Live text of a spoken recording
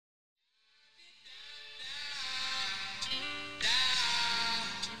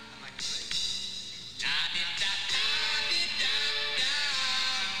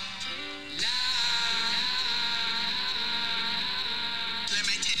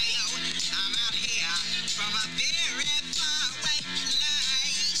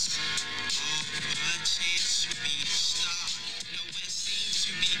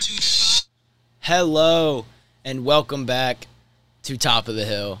Hello, and welcome back to Top of the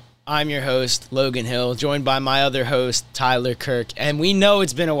Hill. I'm your host, Logan Hill, joined by my other host, Tyler Kirk. And we know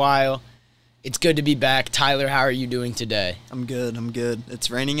it's been a while. It's good to be back. Tyler, how are you doing today? I'm good. It's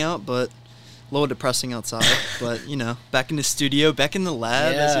raining out, but a little depressing outside. But, back in the studio, back in the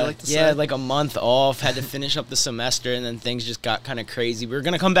lab, as you like to say. Yeah, like a month off. Had to finish up the semester, and then things just got kind of crazy. We were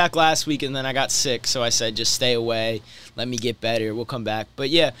going to come back last week, and then I got sick. So I said, just stay away. Let me get better. We'll come back. But,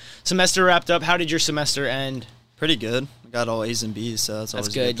 yeah, semester wrapped up. How did your semester end? Pretty good. I got all A's and B's, so that's always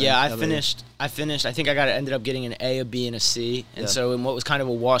good. Thing. Yeah, I finished. I think ended up getting an A, a B, and a C. And so in what was kind of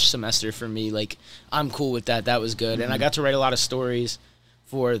a wash semester for me, I'm cool with that. That was good. Mm-hmm. And I got to write a lot of stories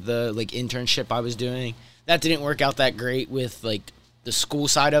for the internship I was doing. That didn't work out that great with the school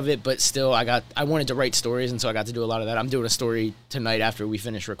side of it, but still I wanted to write stories, and so I got to do a lot of that. I'm doing a story tonight after we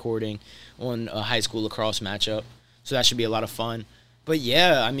finish recording on a high school lacrosse matchup. So that should be a lot of fun. But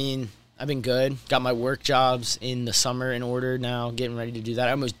yeah, I've been good. Got my work jobs in the summer in order now, getting ready to do that.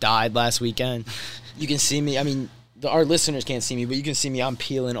 I almost died last weekend. You can see me. Our listeners can't see me, but you can see me. I'm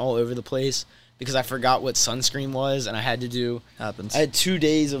peeling all over the place because I forgot what sunscreen was, and I had to do. Happens. I had 2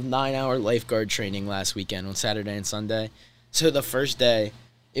 days of 9-hour lifeguard training last weekend on Saturday and Sunday. So the first day,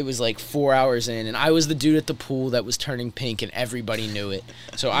 it was 4 hours in, and I was the dude at the pool that was turning pink, and everybody knew it.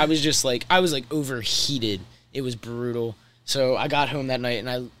 So I was just overheated. It was brutal. So I got home that night,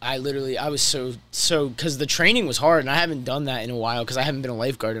 and I was so because the training was hard, and I haven't done that in a while because I haven't been a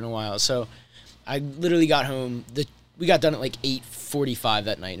lifeguard in a while. So I literally got home. We got done at 8:45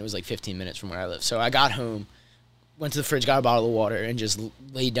 that night, and it was 15 minutes from where I live. So I got home, went to the fridge, got a bottle of water, and just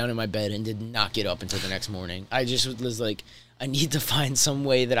laid down in my bed and did not get up until the next morning. I just was I need to find some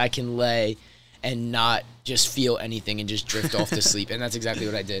way that I can lay and not just feel anything and just drift off to sleep. And that's exactly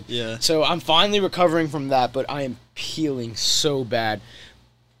what I did. Yeah. So I'm finally recovering from that, but I am peeling so bad.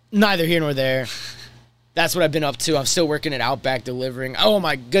 Neither here nor there. That's what I've been up to. I'm still working at Outback delivering. Oh,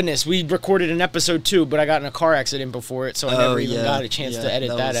 my goodness. We recorded an episode 2, but I got in a car accident before it, so I never even got a chance to edit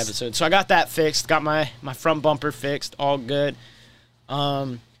that episode. So I got that fixed, got my front bumper fixed, all good.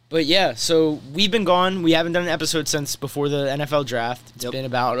 But, yeah, so we've been gone. We haven't done an episode since before the NFL draft. It's been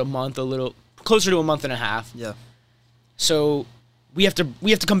about a month, closer to a month and a half. Yeah. So we have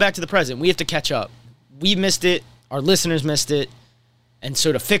to come back to the present. We have to catch up. We missed it. Our listeners missed it. And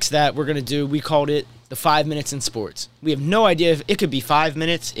so to fix that, we called it the 5 minutes in sports. We have no idea if it could be 5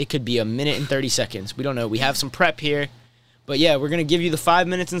 minutes. It could be a minute and 30 seconds. We don't know. We have some prep here. But yeah, we're going to give you the 5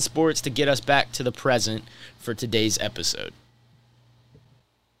 minutes in sports to get us back to the present for today's episode.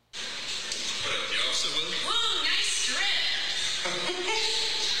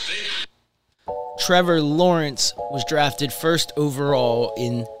 Trevor Lawrence was drafted first overall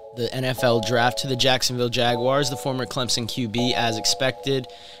in the NFL draft to the Jacksonville Jaguars. The former Clemson QB, as expected,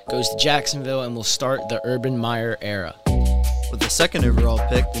 goes to Jacksonville and will start the Urban Meyer era. With the second overall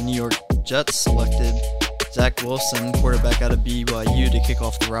pick, the New York Jets selected Zach Wilson, quarterback out of BYU, to kick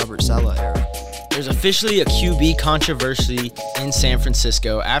off the Robert Saleh era. There's officially a QB controversy in San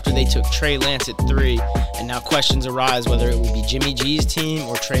Francisco after they took Trey Lance at 3, and now questions arise whether it will be Jimmy G's team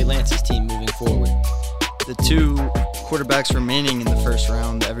or Trey Lance's team moving forward. The two quarterbacks remaining in the first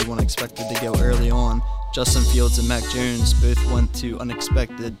round that everyone expected to go early on, Justin Fields and Mac Jones, both went to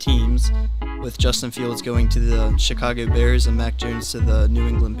unexpected teams, with Justin Fields going to the Chicago Bears and Mac Jones to the New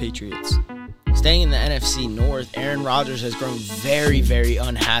England Patriots. Staying in the NFC North, Aaron Rodgers has grown very, very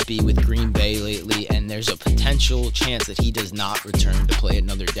unhappy with Green Bay lately, and there's a potential chance that he does not return to play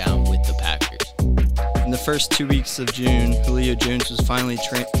another down with the Packers. In the first 2 weeks of June, Julio Jones was finally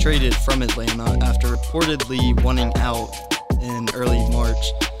traded from Atlanta after reportedly wanting out in early March,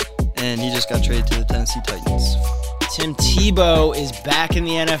 and he just got traded to the Tennessee Titans. Tim Tebow is back in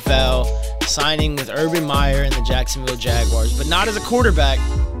the NFL, signing with Urban Meyer and the Jacksonville Jaguars, but not as a quarterback,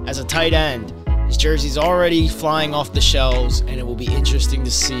 as a tight end. His jersey's already flying off the shelves, and it will be interesting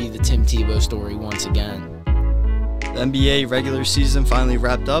to see the Tim Tebow story once again. The NBA regular season finally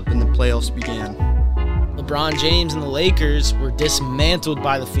wrapped up and the playoffs began. LeBron James and the Lakers were dismantled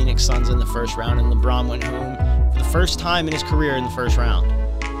by the Phoenix Suns in the first round, and LeBron went home for the first time in his career in the first round.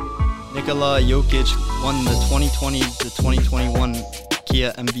 Nikola Jokic won the 2020-2021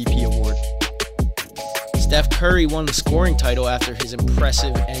 Kia MVP award. Steph Curry won the scoring title after his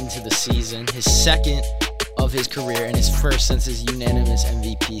impressive end to the season, his second of his career and his first since his unanimous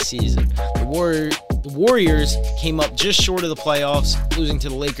MVP season. The Warriors came up just short of the playoffs, losing to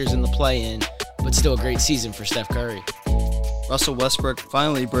the Lakers in the play-in, but still a great season for Steph Curry. Russell Westbrook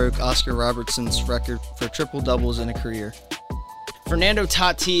finally broke Oscar Robertson's record for triple-doubles in a career. Fernando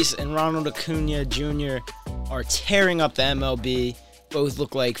Tatis and Ronald Acuna Jr. are tearing up the MLB. both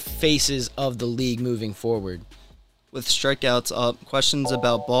look like faces of the league moving forward. With strikeouts up, questions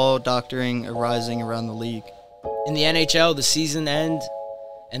about ball doctoring arising around the league. In the NHL, the season ended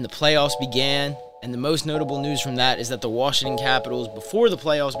and the playoffs began, and the most notable news from that is that the Washington Capitals, before the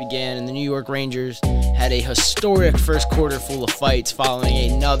playoffs began, and the New York Rangers had a historic first quarter full of fights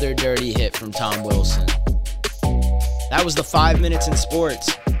following another dirty hit from Tom Wilson. That was the 5 minutes in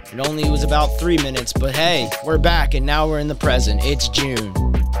sports. It only was about 3 minutes, but hey, we're back, and now we're in the present. It's June.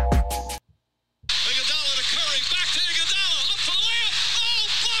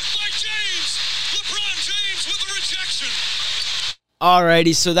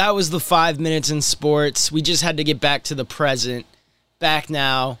 Alrighty, so that was the 5 minutes in sports. We just had to get back to the present. Back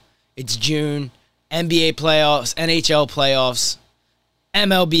now. It's June. NBA playoffs, NHL playoffs,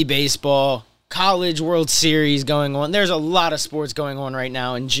 MLB baseball, College World Series going on. There's a lot of sports going on right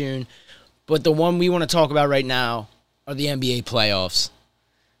now in June. But the one we want to talk about right now are the NBA playoffs.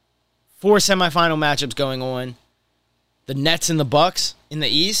 4 semifinal matchups going on. The Nets and the Bucks in the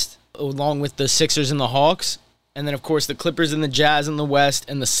East, along with the Sixers and the Hawks. And then, of course, the Clippers and the Jazz in the West,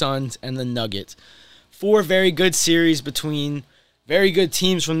 and the Suns and the Nuggets. 4 very good series between very good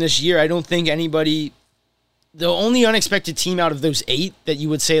teams from this year. I don't think anybody... The only unexpected team out of those 8 that you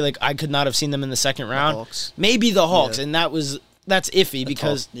would say, like, I could not have seen them in the second round, Hawks. Maybe the Hawks, Yeah. and that's iffy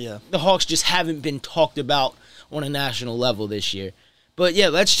because the Hawks just haven't been talked about on a national level this year. But yeah,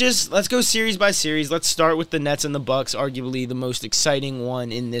 let's go series by series. Let's start with the Nets and the Bucks, arguably the most exciting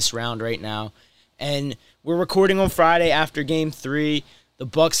one in this round right now. And we're recording on Friday after Game 3. The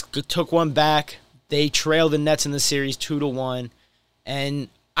Bucks took one back. They trailed the Nets in the series 2-1. And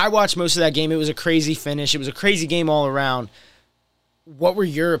I watched most of that game. It was a crazy finish. It was a crazy game all around. What were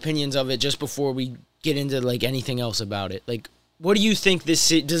your opinions of it just before we get into like anything else about it? Like, what do you think this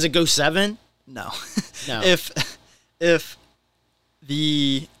does it go 7? No. No. If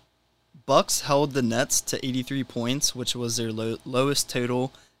the Bucks held the Nets to 83 points, which was their lowest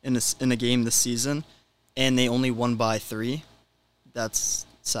total in a game this season, and they only won by 3, that's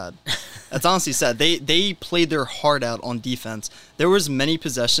sad. That's honestly sad. They played their heart out on defense. There was many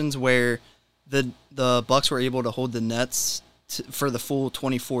possessions where the Bucks were able to hold the Nets for the full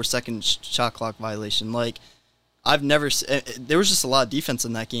 24-second shot clock violation. Like, I've never... There was just a lot of defense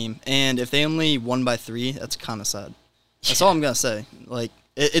in that game, and if they only won by 3, that's kind of sad. That's all I'm going to say. Like,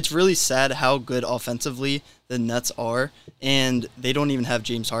 it's really sad how good offensively the Nets are, and they don't even have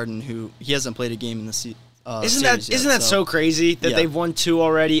James Harden, who he hasn't played a game in the series yet, Isn't that so crazy that they've won 2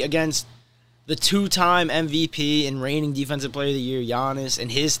 already against the 2-time MVP and reigning Defensive Player of the Year, Giannis,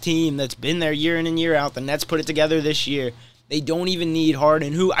 and his team that's been there year in and year out. The Nets put it together this year. They don't even need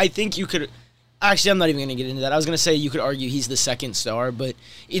Harden, who I think you could... Actually, I'm not even going to get into that. I was going to say you could argue he's the second star, but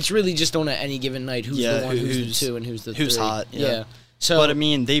it's really just on any given night who's the 1, who's the 2, and who's the 3. Who's hot, yeah. So, but, I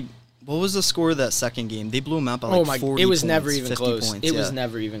mean, what was the score of that second game? They blew them out by 40 points. It was never even close. Points, it was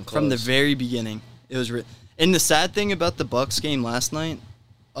never even close. From the very beginning. It was... And the sad thing about the Bucks game last night,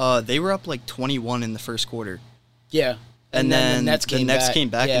 they were up like 21 in the first quarter. Yeah. And then the Nets came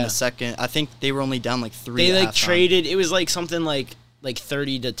back yeah. in the second. I think they were only down like 3 They at like halftime. traded. It was like something like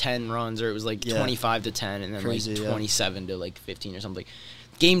 30-10 runs, or it was like 25-10, and then Crazy, like 27 to like 15 or something.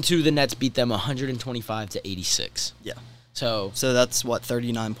 Game 2, the Nets beat them 125-86. Yeah. So that's what,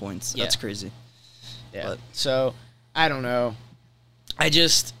 39 points. Yeah. That's crazy. Yeah. But, so I don't know.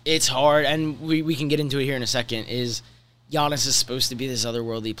 It's hard, and we can get into it here in a second. Is Giannis is supposed to be this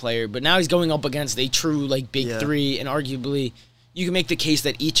otherworldly player, but now he's going up against a true like big 3, and arguably you can make the case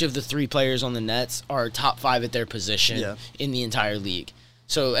that each of the 3 players on the Nets are top 5 at their position in the entire league.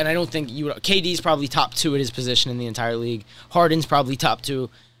 So, and I don't think KD's probably top 2 at his position in the entire league. Harden's probably top 2.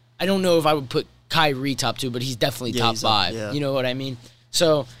 I don't know if I would put Kyrie top 2, but he's definitely top 5. You know what I mean?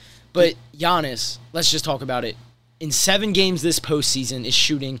 So, but Giannis, let's just talk about it. In 7 games this postseason is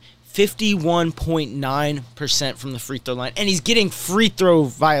shooting 51.9% from the free throw line, and he's getting free throw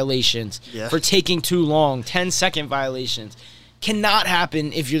violations for taking too long, 10-second violations. Cannot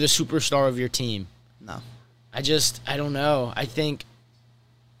happen if you're the superstar of your team. No. I don't know. I think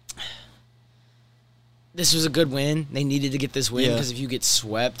this was a good win. They needed to get this win because if you get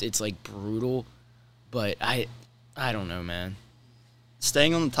swept, it's like brutal. But I don't know, man.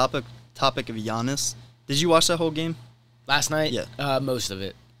 Staying on the topic of Giannis, did you watch that whole game? Last night? Yeah. Most of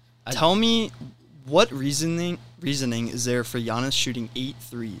it. Tell me, what reasoning is there for Giannis shooting 8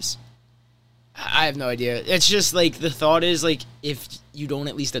 threes? I have no idea. It's just like the thought is like if you don't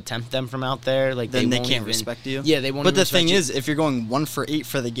at least attempt them from out there, like then they won't can't even respect you. Yeah, they won't. But the respect thing you. is, if you're going 1 for 8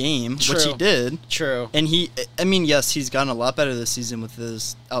 for the game, True. which he did, True. and yes, he's gotten a lot better this season with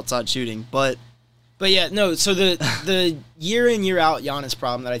his outside shooting, but But yeah, no. So the year in year out Giannis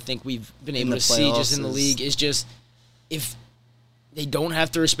problem that I think we've been able to see just in the league is just if they don't have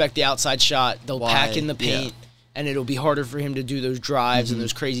to respect the outside shot, they'll pack in the paint, and it'll be harder for him to do those drives and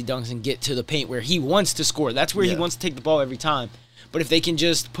those crazy dunks and get to the paint where he wants to score. That's where he wants to take the ball every time. But if they can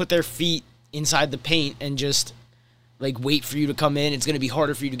just put their feet inside the paint and just like wait for you to come in, it's going to be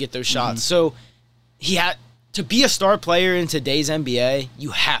harder for you to get those shots. So he had. To be a star player in today's NBA, you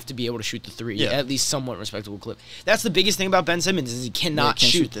have to be able to shoot the three at least somewhat respectable clip. That's the biggest thing about Ben Simmons is he cannot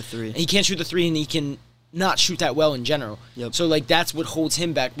shoot the three. He can't shoot the three, and he can not shoot that well in general. Yep. So like that's what holds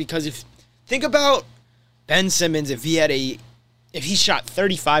him back. Because think about Ben Simmons, if he shot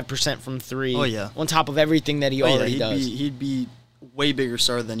 35% from three, on top of everything that he already does, he'd be way bigger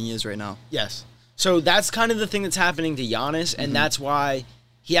star than he is right now. Yes. So that's kind of the thing that's happening to Giannis, and that's why.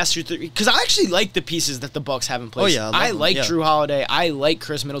 He has to, because I actually like the pieces that the Bucks have in place. I like Drew Holiday. I like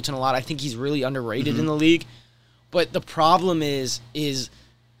Chris Middleton a lot. I think he's really underrated in the league. But the problem is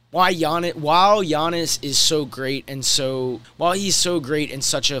while Giannis is so great while he's so great and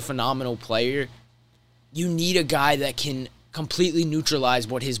such a phenomenal player, you need a guy that can completely neutralize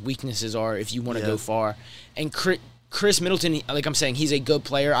what his weaknesses are if you want to go far. And Chris Middleton, like I'm saying, he's a good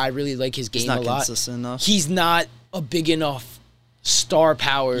player. I really like his game a lot. He's not consistent enough. He's not a big enough star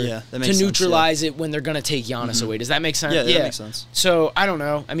power to neutralize it when they're going to take Giannis away. Does that make sense? Yeah, that makes sense. So, I don't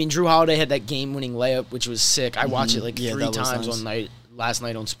know. I mean, Drew Holiday had that game-winning layup, which was sick. I watched it like 3 times last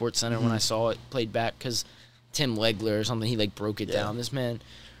night on SportsCenter when I saw it played back because Tim Legler or something, he like broke it down. This man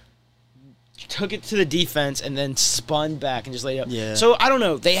took it to the defense and then spun back and just laid up. Yeah. So, I don't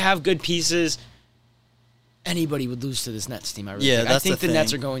know. They have good pieces. Anybody would lose to this Nets team, I really think. I think the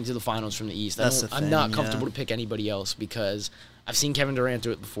Nets are going to the finals from the East. I'm not comfortable to pick anybody else because I've seen Kevin Durant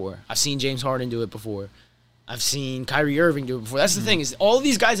do it before. I've seen James Harden do it before. I've seen Kyrie Irving do it before. That's the thing is all of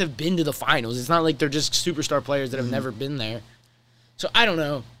these guys have been to the finals. It's not like they're just superstar players that have never been there. So I don't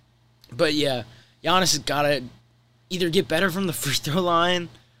know. But yeah, Giannis has got to either get better from the free throw line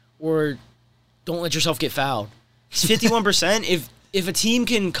or don't let yourself get fouled. It's 51%. If a team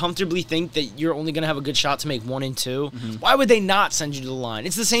can comfortably think that you're only going to have a good shot to make 1 and 2, why would they not send you to the line?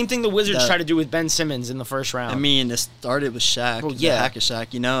 It's the same thing the Wizards try to do with Ben Simmons in the first round. I mean, it started with Shaq, the hack of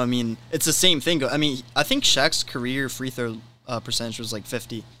Shaq, you know? I mean, it's the same thing. I mean, I think Shaq's career free throw percentage was like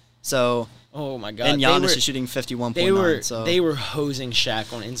 50. So, oh my God. And Giannis is shooting 51.9. They were hosing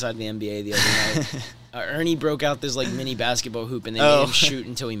Shaq on Inside the NBA the other night. Ernie broke out this like mini basketball hoop, and they made him shoot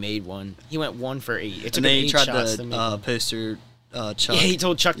until he made one. He went 1 for 8. It took him 8 shots to make one. And they tried to poster Chuck. Yeah, he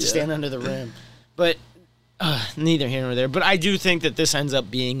told Chuck to stand under the rim. But neither here nor there. But I do think that this ends up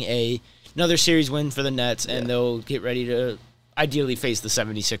being another series win for the Nets, and they'll get ready to ideally face the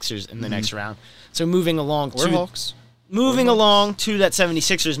 76ers in the next round. So moving along to that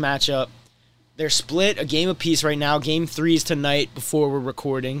 76ers matchup, they're split a game apiece right now. Game 3 is tonight before we're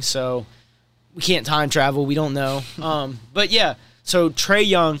recording, so we can't time travel. We don't know. But yeah, so Trae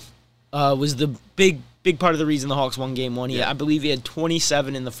Young was the big part of the reason the Hawks won Game 1. I believe he had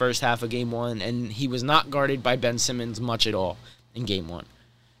 27 in the first half of Game 1, and he was not guarded by Ben Simmons much at all in Game 1.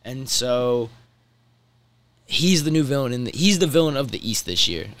 And so he's the new villain. He's the villain of the East this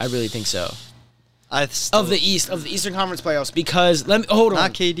year. I really think so. Of the Eastern Conference playoffs, because hold on.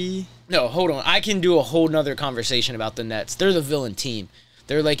 Not KD. No, hold on. I can do a whole nother conversation about the Nets. They're the villain team.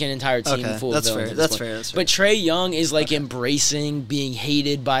 They're like an entire team full of villains. That's fair. But Trae Young is like embracing being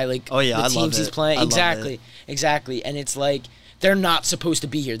hated by like the teams he's playing. Exactly. And it's like they're not supposed to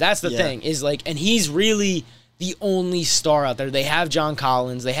be here. That's the thing. Is like, and he's really the only star out there. They have John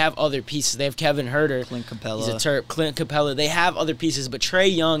Collins. They have other pieces. They have Kevin Huerter. Clint Capella. He's a Terp. Clint Capella. They have other pieces, but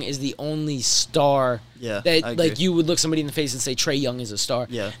Trae Young is the only star that like you would look somebody in the face and say Trae Young is a star.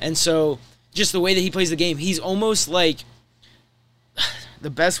 Yeah. And so just the way that he plays the game, he's almost like the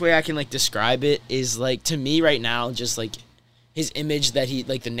best way I can like describe it is like to me right now, just like his image that he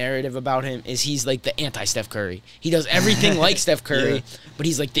like the narrative about him is he's like the anti-Steph Curry. He does everything like Steph Curry, but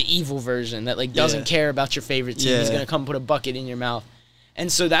he's like the evil version that like doesn't care about your favorite team. He's gonna come put a bucket in your mouth.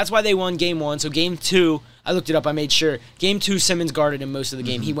 And so that's why they won Game 1. So Game 2, I looked it up, I made sure. Game 2, Simmons guarded him most of the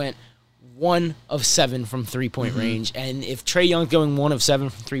game. He went 1 of 7 from 3-point range. And if Trae Young's going 1 of 7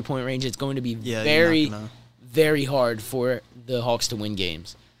 from 3-point range, it's going to be very hard for the Hawks to win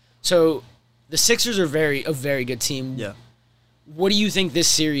games. So the Sixers are a very good team. Yeah. What do you think this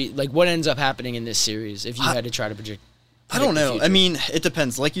series, like what ends up happening in this series if you had to try to predict? I don't know. I mean, it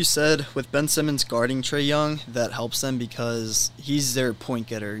depends. Like you said, with Ben Simmons guarding Trae Young, that helps them because he's their point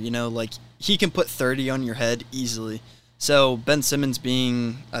getter. You know, like he can put 30 on your head easily. So Ben Simmons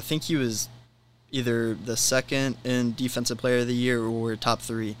being, I think he was either the second in Defensive Player of the Year or top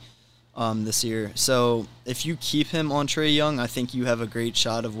 3. this year. So if you keep him on Trae Young, I think you have a great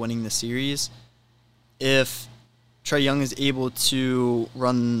shot of winning the series. If Trae Young is able to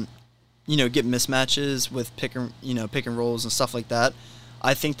run, get mismatches with pick and rolls and stuff like that,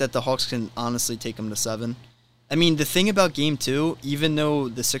 I think that the Hawks can honestly take him to 7. I mean, the thing about Game 2, even though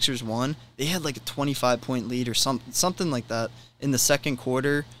the Sixers won, they had like a 25-point lead or something like that in the second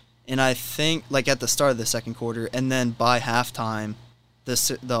quarter. And I think, like at the start of the second quarter, and then by halftime,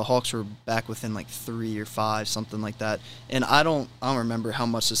 the Hawks were back within like 3 or 5, something like that. And I don't remember how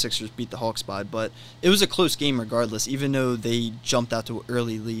much the Sixers beat the Hawks by, but it was a close game regardless, even though they jumped out to an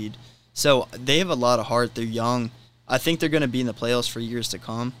early lead. So they have a lot of heart. They're young. I think they're going to be in the playoffs for years to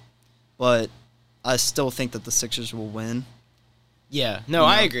come, but I still think that the Sixers will win. Yeah, no,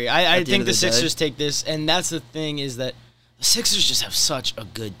 I agree. I think the Sixers day. take this, and that's the thing is that the Sixers just have such a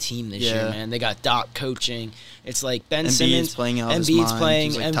good team this year, man. They got Doc coaching. It's like Ben Simmons, Embiid's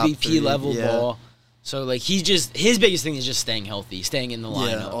playing like MVP level ball. So like his biggest thing is just staying healthy, staying in the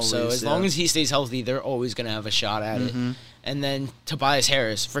lineup. Always, so as long as he stays healthy, they're always going to have a shot at it. And then Tobias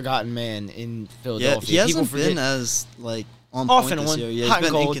Harris, forgotten man in Philadelphia. Yeah, he hasn't been as like on point this year. Yeah,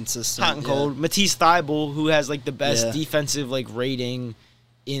 he's been inconsistent. Hot and cold. Matisse Thybulle, who has like the best defensive like rating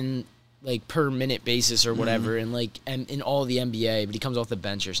in like per minute basis or whatever, and like in all the NBA, but he comes off the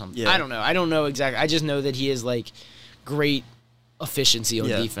bench or something. I don't know. I don't know exactly. I just know that he is like great efficiency on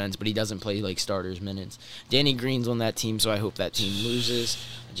defense, but he doesn't play like starters minutes. Danny Green's on that team, so I hope that team loses.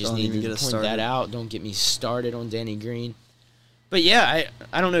 I just need to point that out. Don't get me started on Danny Green. But yeah,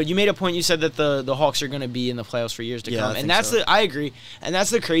 I don't know. You made a point. You said that the Hawks are going to be in the playoffs for years to come, and that's I agree. And that's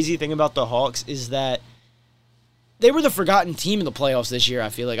the crazy thing about the Hawks is that they were the forgotten team in the playoffs this year. I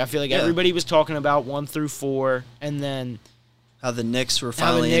feel like everybody was talking about 1 through 4, and then how the Knicks were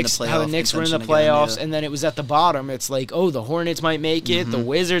finally in the playoffs. How the Knicks were in the playoffs, and then it was at the bottom. It's like, oh, the Hornets might make it, the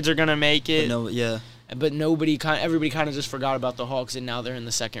Wizards are going to make it. But everybody kind of just forgot about the Hawks, and now they're in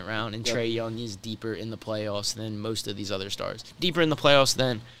the second round, and Trae Young is deeper in the playoffs than most of these other stars. Deeper in the playoffs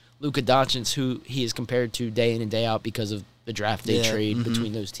than Luka Doncic, who he is compared to day in and day out because of the draft day trade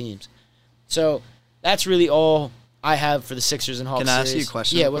between those teams. So that's really all I have for the Sixers and Hawks. Can I ask you a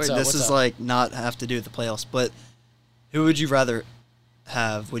question? Yeah, what's up? This is like not have to do with the playoffs, but who would you rather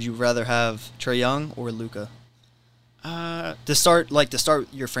have? Would you rather have Trae Young or Luka? To start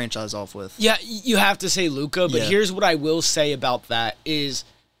your franchise off with. Yeah, you have to say Luka, but here's what I will say about that is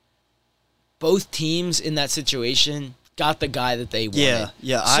both teams in that situation got the guy that they wanted.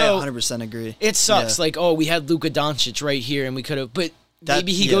 Yeah, so I 100% agree. It sucks. Like, oh, we had Luka Doncic right here, and we could have, but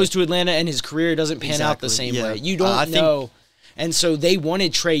maybe he goes to Atlanta and his career doesn't pan out the same way. You don't know. And so they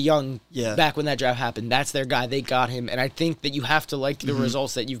wanted Trae Young back when that draft happened. That's their guy. They got him. And I think that you have to like the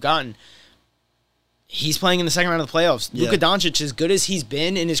results that you've gotten. He's playing in the second round of the playoffs. Luka Doncic, as good as he's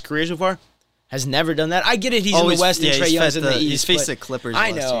been in his career so far, has never done that. I get it. He's in the West and Trae Young's in the East. He's faced the Clippers.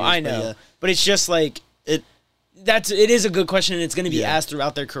 I know. But it's just like it is a good question, and it's going to be asked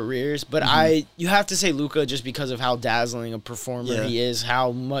throughout their careers. But you have to say Luka just because of how dazzling a performer he is,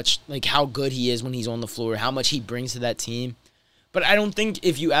 how good he is when he's on the floor, how much he brings to that team. But I don't think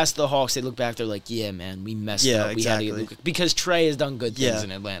if you ask the Hawks, they look back, they're like, yeah, man, we messed up. We had to get Luka. Because Trae has done good things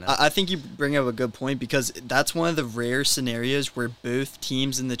in Atlanta. I think you bring up a good point because that's one of the rare scenarios where both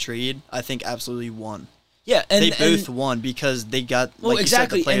teams in the trade, I think, absolutely won. Yeah, and they both won because they got, you said,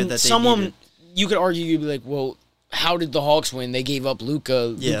 the player that they needed. You could argue, you'd be like, well, how did the Hawks win? They gave up Luka.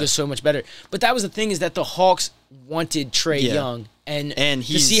 Luka's so much better. But that was the thing is that the Hawks wanted Trae Young. And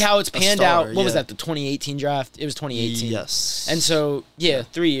to see how it's panned out, what was that, the 2018 draft? It was 2018. Yes. And so,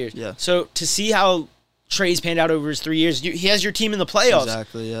 3 years. Yeah. So to see how Trae's panned out over his 3 years, he has your team in the playoffs.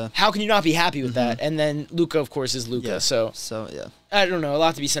 Exactly, yeah. How can you not be happy with that? And then Luka, of course, is Luka. Yeah. So, I don't know, a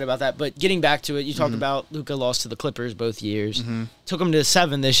lot to be said about that. But getting back to it, you talked about Luka lost to the Clippers both years. Took them to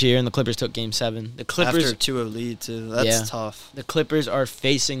 7 this year, and the Clippers took Game 7. The Clippers after a 2-0 lead, too. That's tough. The Clippers are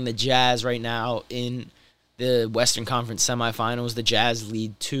facing the Jazz right now in the Western Conference semifinals. The Jazz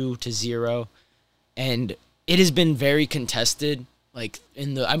lead 2-0, and it has been very contested. Like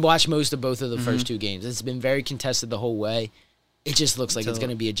I watched most of both of the first 2 games. It's been very contested the whole way. It just looks like it's going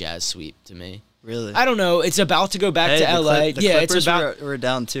to be a Jazz sweep to me. Really? I don't know. It's about to go back to LA. The Clippers were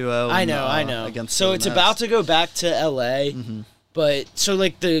down 2-0. I know. So it's about to go back to LA. But so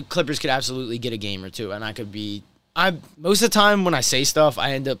like the Clippers could absolutely get a game or two, and most of the time when I say stuff,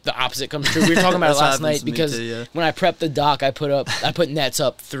 I end up the opposite comes true. We were talking about it last night because when I prepped the doc, I put Nets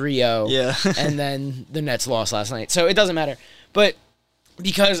up 3-0. Yeah. And then the Nets lost last night. So it doesn't matter. But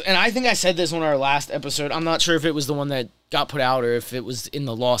and I think I said this on our last episode. I'm not sure if it was the one that got put out or if it was in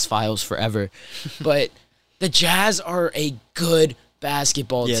the lost files forever. But the Jazz are a good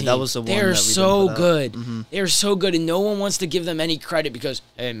basketball Yeah, team. that was the one They're that we so didn't put out. good. Mhm. They're so good, and no one wants to give them any credit because,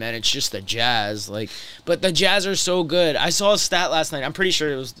 hey man, it's just the Jazz. But the Jazz are so good. I saw a stat last night. I'm pretty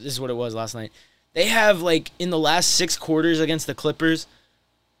sure this is what it was last night. They have in the last 6 quarters against the Clippers,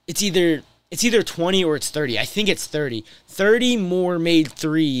 it's either 20 or it's 30. I think it's 30. 30 more made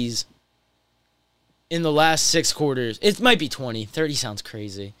threes in the last 6 quarters. It might be 20. 30 sounds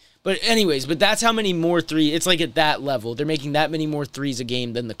crazy. But anyways, that's how many more threes. It's at that level. They're making that many more threes a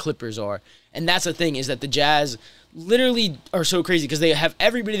game than the Clippers are. And that's the thing, is that the Jazz literally are so crazy because they have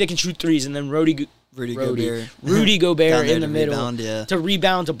everybody that can shoot threes, and then Rudy Gobert Down there in the to middle rebound, yeah. to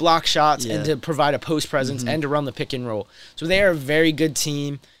rebound, to block shots, and Yeah. to provide a post presence and to run the pick and roll. So they are a very good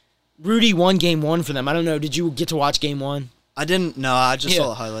team. Rudy won game 1 for them. I don't know. Did you get to watch game 1? I didn't. No, I just saw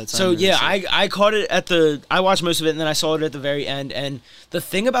the highlights. So yeah, I caught it I watched most of it, and then I saw it at the very end. And the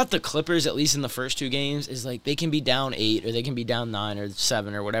thing about the Clippers, at least in the first 2 games, is they can be down 8 or they can be down 9 or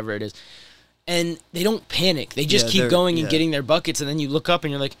 7 or whatever it is, and they don't panic. They just keep going and getting their buckets, and then you look up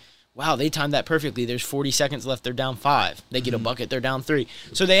and you're like, wow, they timed that perfectly. There's 40 seconds left. They're down 5. They get a bucket. They're down 3.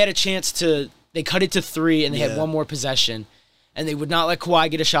 So they had a chance they cut it to 3, and they had one more possession, and they would not let Kawhi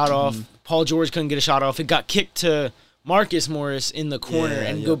get a shot off. Paul George couldn't get a shot off. It got kicked to Marcus Morris in the corner,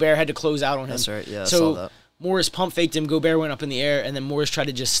 and Gobert had to close out on him. That's right, yeah, I so saw that. Morris pump faked him. Gobert went up in the air, and then Morris tried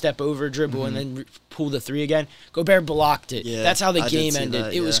to just step over, dribble, and then pull the 3 again. Gobert blocked it. Yeah, That's how the I did game see ended.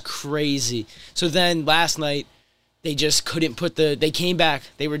 that, It was crazy. So then last night, they just couldn't they came back.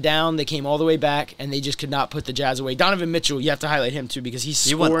 They were down. They came all the way back, and they just could not put the Jazz away. Donovan Mitchell, you have to highlight him too because he's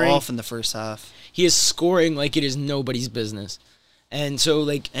He scoring. went off in the first half. He is scoring like it is nobody's business. And so,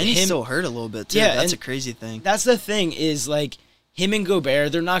 And he's still hurt a little bit, too. Yeah, That's a and crazy thing. That's the thing is, him and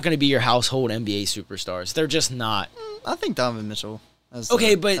Gobert, they're not going to be your household NBA superstars. They're just not. I think Donovan Mitchell has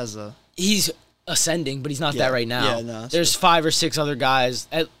He's ascending, but he's not Yeah. that right now. Yeah, no, that's There's 5 or 6 other guys,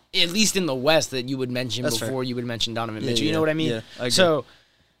 at least in the West, that you would mention That's before fair. you would mention Donovan Mitchell. Yeah, You know what I mean? yeah, I agree. So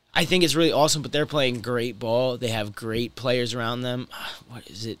I think it's really awesome, but they're playing great ball. They have great players around them. What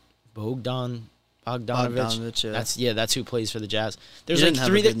is it? Bogdanovich. yeah. That's who plays for the Jazz. There's He didn't have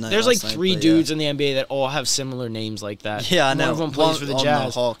a 3 good night there's last night, 3 but dudes in the NBA that all have similar names like that. Yeah, I know. One of them plays for the On the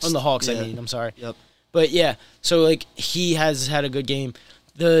Jazz. Hawks. On the Hawks, Yeah. I'm sorry. Yep. But yeah, so he has had a good game.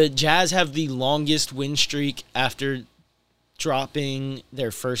 The Jazz have the longest win streak after dropping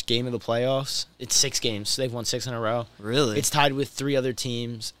their first game of the playoffs. It's 6 games. So they've won 6 in a row. Really? It's tied with 3 other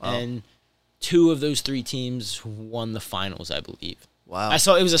teams, Wow. and 2 of those 3 teams won the finals, I believe. Wow. It was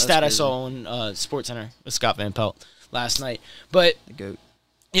a That's stat I crazy. saw on SportsCenter with Scott Van Pelt last night. But The GOAT.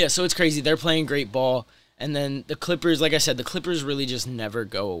 yeah, so it's crazy. They're playing great ball. And then the Clippers, like I said, the Clippers really just never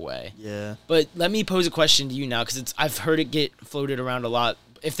go away. Yeah. But let me pose a question to you now, because I've heard it get floated around a lot.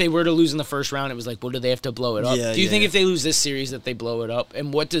 If they were to lose in the first round, it was like, well, do they have to blow it up? Yeah, Do you think yeah. if they lose this series that they blow it up?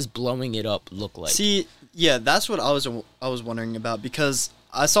 And what does blowing it up look like? See, yeah, that's what I was wondering about, because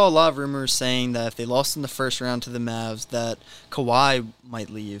I saw a lot of rumors saying that if they lost in the first round to the Mavs, that Kawhi might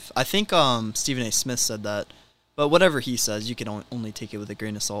leave. I think Stephen A. Smith said that, but whatever he says, you can only take it with a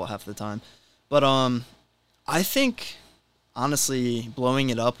grain of salt half the time. But I think honestly, blowing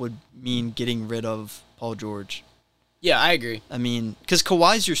it up would mean getting rid of Paul George. Yeah, I agree. I mean, because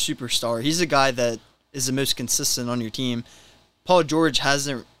Kawhi's your superstar. He's the guy that is the most consistent on your team. Paul George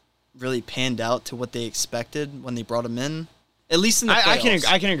hasn't really panned out to what they expected when they brought him in. At least in the playoffs.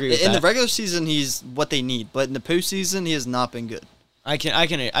 I can agree with In that. the regular season, he's what they need, but in the postseason, he has not been good. I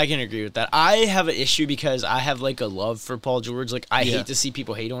can agree with that. I have an issue because I have a love for Paul George. I hate to see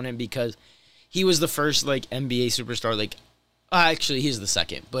people hate on him because he was the first NBA superstar. Actually, he's the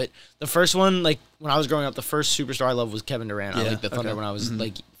second, but the first one, when I was growing up, the first superstar I loved was Kevin Durant. I liked the Thunder when I was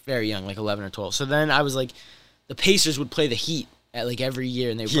very young, 11 or 12. So then I was the Pacers would play the Heat at every year,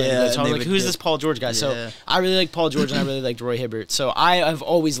 and they would play the Heat. So I was who's this Paul George guy? So I really like Paul George, and I really liked Roy Hibbert. So I've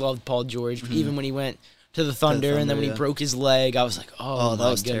always loved Paul George, even when he went to the Thunder, and then when he broke his leg, I was like, oh that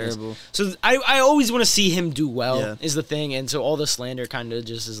my was goodness. terrible. So I always want to see him do well, Yeah. is the thing, and so all the slander kind of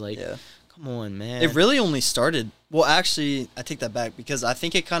just is come on, man. It really only started. Well, actually, I take that back because I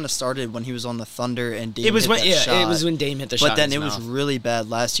think it kind of started when he was on the Thunder and Dame It was hit when that shot. it was when Dame hit the shot. But then in it his was mouth. really bad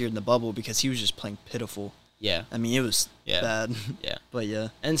last year in the bubble because he was just playing pitiful. Yeah. I mean, it was bad. Yeah. But yeah.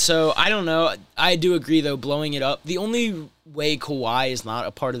 And so I don't know. I do agree though, blowing it up. The only way Kawhi is not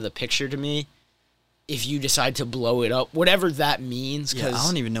a part of the picture to me, if you decide to blow it up, whatever that means, Yeah, because I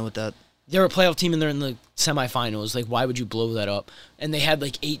don't even know what that. they're a playoff team and they're in the semifinals. Why would you blow that up? And they had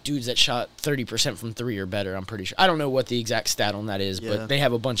 8 dudes that shot 30% from 3 or better. I'm pretty sure. I don't know what the exact stat on that is, Yeah. but they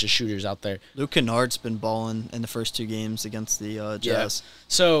have a bunch of shooters out there. Luke Kennard's been balling in the first 2 games against the Jazz.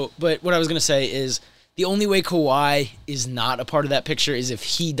 So, but what I was gonna say is the only way Kawhi is not a part of that picture is if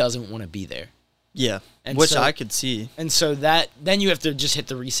he doesn't want to be there. Yeah, And which so- I could see. And so then you have to just hit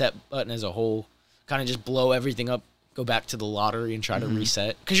the reset button as a whole, kind of just blow everything up, go back to the lottery and try to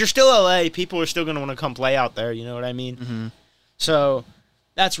reset. Because you're still LA, people are still going to want to come play out there, you know what I mean? Mm-hmm. So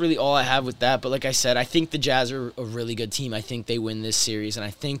that's really all I have with that. But like I said, I think the Jazz are a really good team. I think they win this series, and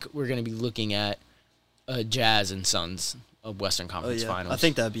I think we're going to be looking at Jazz and Suns of Western Conference Finals. I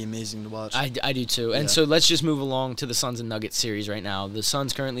think that'd be amazing to watch. I do too. And so let's just move along to the Suns and Nuggets series right now. The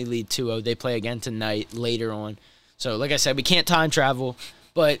Suns currently lead 2-0. They play again tonight later on. So like I said, we can't time travel,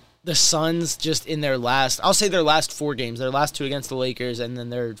 but the Suns just in their last 4 games, their last 2 against the Lakers and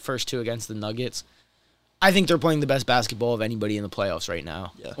then their first 2 against the Nuggets, I think they're playing the best basketball of anybody in the playoffs right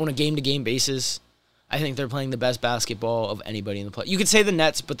now. Yeah. On a game-to-game basis, I think they're playing the best basketball of anybody in the play. You could say the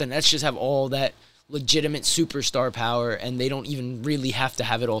Nets, but the Nets just have all that legitimate superstar power, and they don't even really have to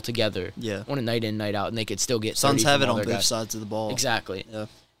have it all together on a night in, night out, and they could still get 30 Suns have from it all on their both guys. sides of the ball. Exactly. Yeah.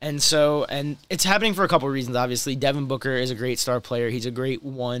 And it's happening for a couple of reasons, obviously. Devin Booker is a great star player. He's a great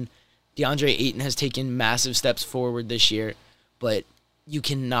one. DeAndre Ayton has taken massive steps forward this year, but you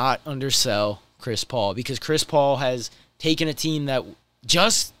cannot undersell Chris Paul because Chris Paul has taken a team that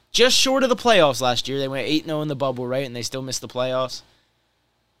just short of the playoffs last year. They went 8-0 in the bubble, right, and they still missed the playoffs.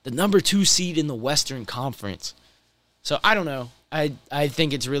 The number 2 seed in the Western Conference. So, I don't know. I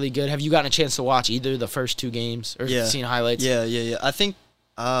think it's really good. Have you gotten a chance to watch either the first 2 games or seen highlights? Yeah. I think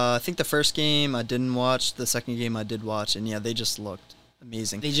the first game I didn't watch. The second game I did watch, and they just looked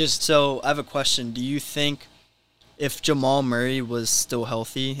amazing. So I have a question. Do you think if Jamal Murray was still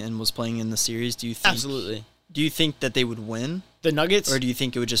healthy and was playing in the series, Absolutely. Do you think that they would win? The Nuggets? Or do you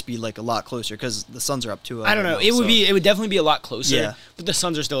think it would just be like a lot closer? Because the Suns are up 2-0. I don't know. It would definitely be a lot closer. Yeah. But the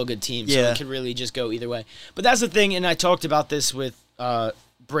Suns are still a good team, so Yeah. it could really just go either way. But that's the thing, and I talked about this with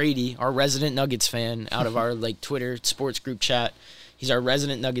Brady, our resident Nuggets fan, out of our Twitter sports group chat. He's our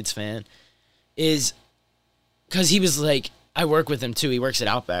resident Nuggets fan. Is because he was like, I work with him too. He works at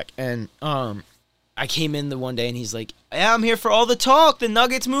Outback, and I came in the one day and he's like, yeah, I'm here for all the talk. The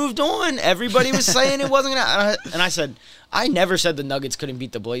Nuggets moved on. Everybody was saying it wasn't gonna. And I said, I never said the Nuggets couldn't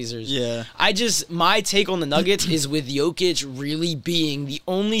beat the Blazers. Yeah. My take on the Nuggets is with Jokic really being the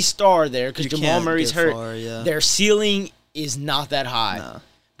only star there because You Jamal can't Murray's get hurt. far, yeah. Their ceiling is not that high. Nah.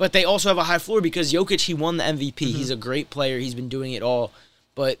 But they also have a high floor because Jokic, he won the MVP. He's a great player. He's been doing it all.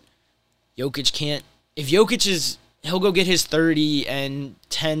 But Jokic can't. If Jokic is, he'll go get his 30 and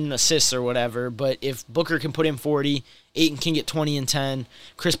 10 assists or whatever. But if Booker can put in 40, Ayton can get 20 and 10,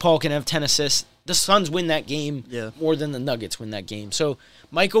 Chris Paul can have 10 assists, the Suns win that game more than the Nuggets win that game. So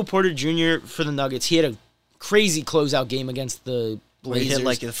Michael Porter Jr. for the Nuggets, he had a crazy closeout game against the Blazers. He hit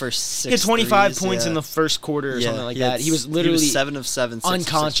like the first 6 He had 25 threes, points in the first quarter or something like that. He was literally 7 of 7, 6 of 6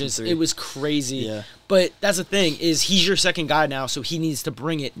 from unconscious. three. It was crazy. Yeah. But that's the thing is he's your second guy now, so he needs to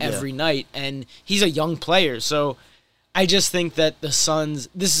bring it every night, and he's a young player. So I just think that the Suns.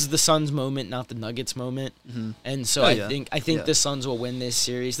 This is the Suns' moment, not the Nuggets' moment. Mm-hmm. And so I think the Suns will win this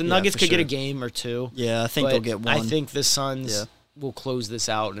series. The Nuggets for could get sure. a game or 2. Yeah, I think but they'll get one. I think the Suns will close this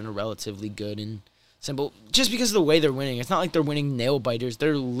out in a relatively good and simple. Just because of the way they're winning, it's not like they're winning nail biters.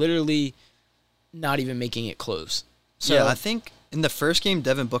 They're literally not even making it close. So yeah, I think in the first game,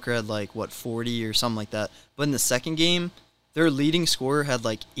 Devin Booker had 40 or something like that. But in the second game, their leading scorer had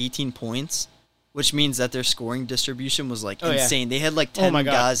 18 points, which means that their scoring distribution was insane. They had 10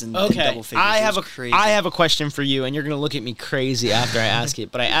 guys in double figures. I Crazy. have a question for you, and you're gonna look at me crazy after I ask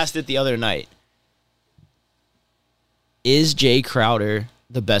it. But I asked it the other night. Is Jay Crowder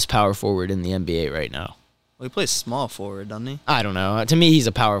the best power forward in the NBA right now? Well, he plays small forward, doesn't he? I don't know. To me, he's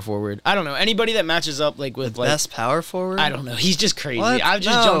a power forward. I don't know. Anybody that matches up with Best power forward? I don't know. He's just crazy. What? I've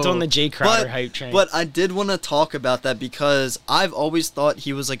just jumped on the Jay Crowder hype train. But I did want to talk about that because I've always thought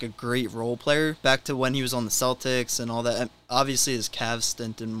he was a great role player back to when he was on the Celtics and all that. And obviously, his Cavs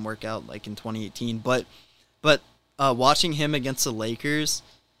stint didn't work out in 2018. But watching him against the Lakers,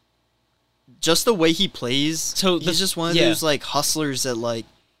 just the way he plays, he's just one of those hustlers that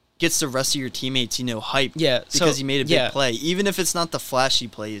gets the rest of your teammates, hyped. Yeah, because he made a big play, even if it's not the flashy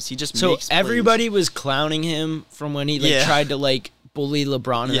plays. He just makes everybody plays. was clowning him from when he tried to bully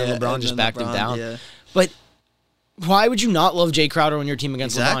LeBron, and then LeBron just backed him down. Yeah. But why would you not love Jay Crowder on your team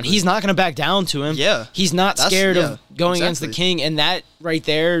against LeBron? He's not going to back down to him. Yeah, he's not scared of going against the king, and that right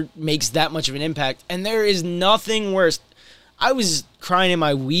there makes that much of an impact. And there is nothing worse. I was crying in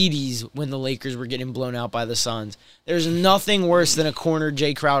my Wheaties when the Lakers were getting blown out by the Suns. There's nothing worse than a corner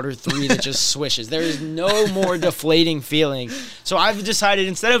Jay Crowder 3 that just swishes. There is no more deflating feeling. So I've decided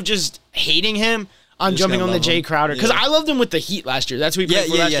instead of just hating him, I'm just jumping gonna on the love Jay him. Crowder because Yeah. I loved him with the Heat last year. That's who he played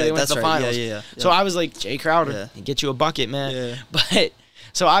for last year. They went to the finals. Yeah. So I was like, Jay Crowder, Yeah. he get you a bucket, man. Yeah. But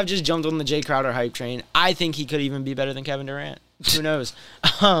so I've just jumped on the Jay Crowder hype train. I think he could even be better than Kevin Durant. Who knows?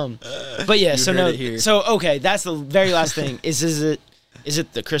 But yeah, so heard no, it here. so okay, that's the very last thing. Is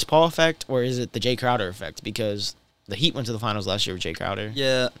it the Chris Paul effect or is it the Jay Crowder effect? Because the Heat went to the finals last year with Jay Crowder.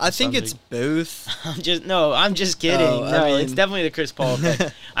 Yeah, I think Suns it's both. I'm just kidding. Oh, I No, mean- it's definitely the Chris Paul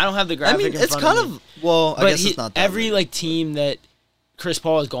effect. I don't have the I graphic mean, in it's front kind of me. of well. I But guess it's not that every big. like team that Chris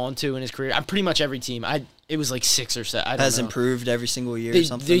Paul has gone to in his career. I'm pretty much every team. It was like 6 or 7. I don't has know. improved every single year or The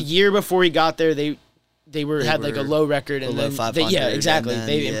something. year before he got there, they They had like a were low record and below then 500, yeah, exactly. and then,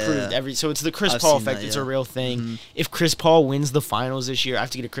 They yeah. improved every. So it's the Chris I've Paul seen effect. that, It's yeah. a real thing. Mhm. If Chris Paul wins the finals this year, I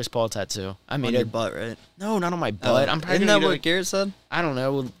have to get a Chris Paul tattoo. I on made your it. butt, right? No, not on my butt. I'm probably Isn't gonna that get what a- Garrett said? I don't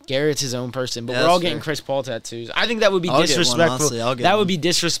know. Well, Garrett's his own person, but Yeah, we're all that's getting fair. Chris Paul tattoos. I think that would be I'll get one, disrespectful. honestly. I'll get That would one. be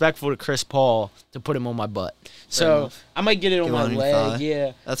disrespectful to Chris Paul to put him on my butt. So enough. I might get it on Get my one on your leg. thigh.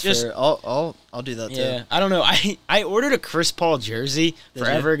 Yeah, That's Just- fair. I'll do that Yeah, too. I don't know. I ordered a Chris Paul jersey Did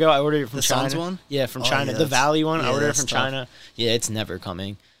forever ago. I ordered it from The China. Suns one? Yeah, from Oh, China. yeah, The that's- Valley one. I yeah, ordered it that's from tough. China. Yeah, it's never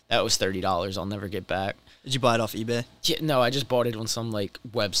coming. That was $30. I'll never get back. Did you buy it off eBay? Yeah, no, I just bought it on some like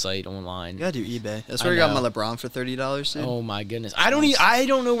website online. You gotta do eBay. That's I where I got know. my LeBron for $30, dude. Oh my goodness. I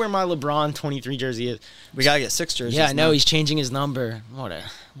don't know where my LeBron 23 jersey is. We gotta get 6 jerseys. Yeah, I know now. he's changing his number. Whatever.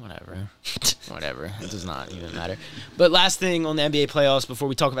 Whatever. It does not even matter. But last thing on the NBA playoffs before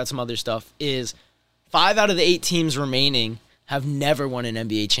we talk about some other stuff is 5 out of the 8 teams remaining have never won an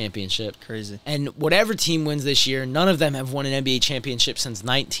NBA championship. Crazy. And whatever team wins this year, none of them have won an NBA championship since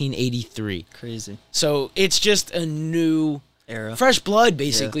 1983. Crazy. So it's just a new Era. fresh blood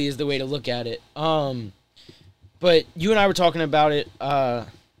basically is the way to look at it. But you and I were talking about it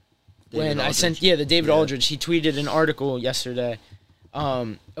when I sent the David Yeah. Aldridge. He tweeted an article yesterday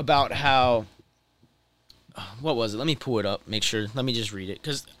about how what was it? Let me pull it up. Make sure. Let me just read it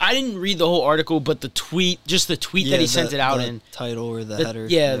because I didn't read the whole article, but the tweet that he sent it out the in. title or the The- header.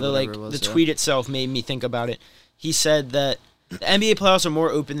 yeah, whatever it was, the yeah. tweet itself made me think about it. He said that the NBA playoffs are more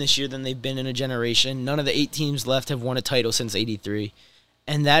open this year than they've been in a generation. None of the 8 teams left have won a title since '83,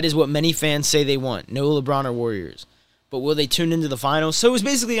 and that is what many fans say they want. No LeBron or Warriors, but will they tune into the finals? So it was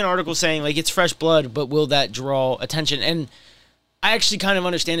basically an article saying like it's fresh blood, but will that draw attention? And I actually kind of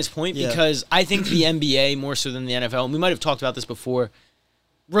understand his point Yeah. because I think the NBA more so than the NFL, and we might have talked about this before,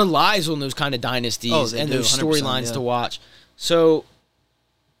 relies on those kind of dynasties Oh, they and do, those 100%, storylines yeah. to watch. So,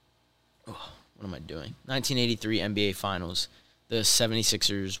 what am I doing? 1983 NBA Finals. The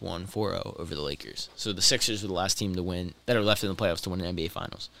 76ers won 4-0 over the Lakers. So the Sixers were the last team to win, that are left in the playoffs to win an NBA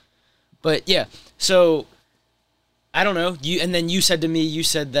Finals. But yeah, so I don't know. Then you said to me, you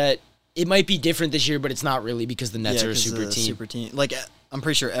said that it might be different this year, but it's not really because the Nets are a 'cause super the team. Super team. Like I'm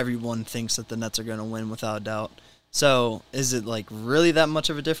pretty sure everyone thinks that the Nets are gonna win without a doubt. So is it like really that much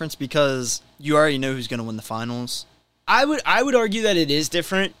of a difference because you already know who's gonna win the finals? I would argue that it is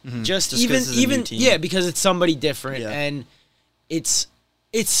different. Just 'cause even it's a new team. yeah, because it's somebody different Yeah. and it's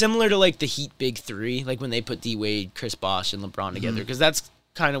similar to like the Heat Big 3, like when they put D Wade, Chris Bosh, and LeBron together, because that's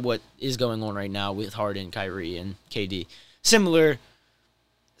kind of what is going on right now with Harden, Kyrie, and KD. Similar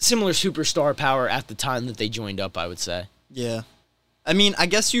superstar power at the time that they joined up, I would say. Yeah. I mean, I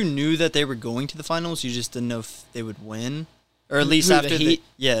guess you knew that they were going to the finals. You just didn't know if they would win, or at least Who, the after Heat?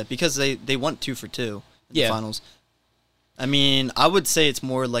 yeah, because they went 2 for 2 in Yeah. the finals. I mean, I would say it's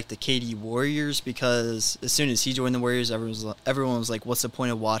more like the KD Warriors because as soon as he joined the Warriors, everyone was like, "What's the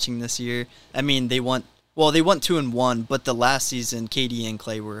point of watching this year?" I mean, they went 2-1, but the last season, KD and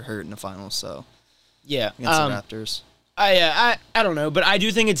Clay were hurt in the finals, so Yeah. against the Raptors. I don't know, but I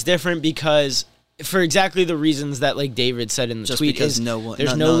do think it's different because for exactly the reasons that like David said in the Just tweet because is no there's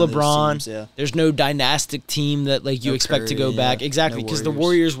none no of those LeBron, teams, yeah. there's no dynastic team that like you No expect to Curry, go back yeah. exactly No because the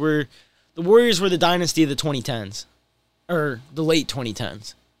Warriors. Warriors were the dynasty of the 2010s or the late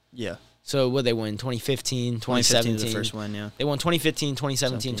 2010s. Yeah. So what they win 2015, 2015 2017. is the first win, yeah. They won 2015,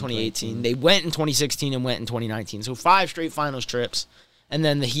 2017, 2018. 2018. They went in 2016 and went in 2019. So 5 straight finals trips and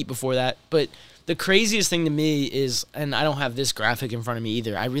then the Heat before that. But the craziest thing to me is, and I don't have this graphic in front of me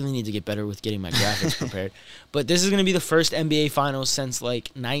either. I really need to get better with getting my graphics prepared. But this is going to be the first NBA Finals since like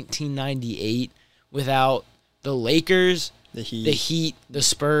 1998 without the Lakers, The Heat. the Heat, the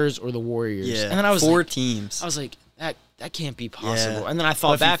Spurs, or the Warriors. Yeah. And then I was 4 like, teams. I was like, that can't be possible. Yeah. And then I Well,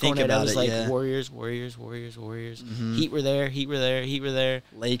 thought if you back think on it. I about was it, like, yeah. Warriors. Heat were there. Heat were there.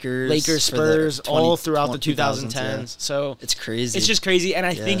 Lakers, Lakers, for the Spurs, 20 all throughout the 2010s, 2010s. yeah. So It's crazy. it's just crazy, and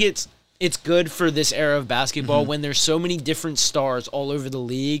I think Yeah. it's good for this era of basketball Mm-hmm. when there's so many different stars all over the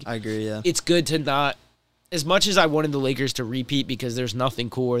league. I agree, yeah. It's good to not as much as I wanted the Lakers to repeat because there's nothing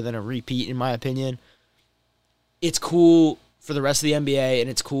cooler than a repeat in my opinion, it's cool for the rest of the NBA,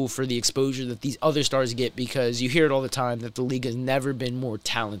 and it's cool for the exposure that these other stars get because you hear it all the time that the league has never been more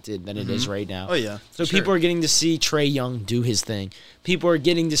talented than it is right now. Oh, yeah. So people are getting to see Trae Young do his thing. People are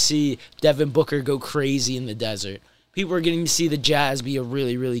getting to see Devin Booker go crazy in the desert. People are getting to see the Jazz be a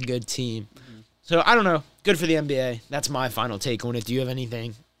really, really good team. So, I don't know. Good for the NBA. That's my final take on it. Do you have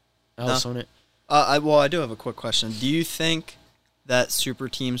anything else on it? I do have a quick question. Do you think that super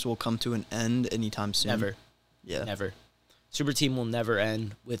teams will come to an end anytime soon? Never. Yeah. Never. Super team will never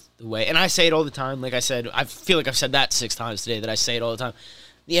end with the way, and I say it all the time. Like I said, I feel like I've said that 6 times today that I say it all the time.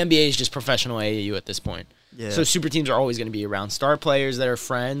 The NBA is just professional AAU at this point. Yeah. So super teams are always going to be around. Star players that are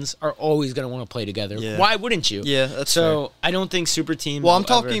friends are always going to want to play together. Yeah. Why wouldn't you? Yeah, that's so fair. I don't think super team. Well, I'm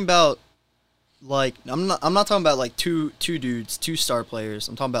talking about like I'm not talking about like two dudes, 2 star players.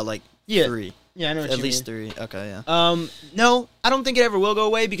 I'm talking about like 3. Yeah, I know what At you least mean. 3. Okay, yeah. No, I don't think it ever will go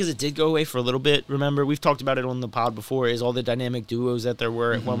away because it did go away for a little bit. Remember, we've talked about it on the pod before, is all the dynamic duos that there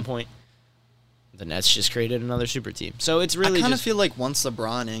were at one point. The Nets just created another super team. So it's really I kind of feel like once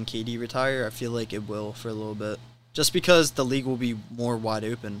LeBron and KD retire, I feel like it will for a little bit. Just because the league will be more wide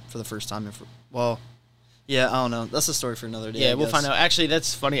open for the first time. Yeah, I don't know. That's a story for another day. Yeah, I we'll guess. find out. Actually,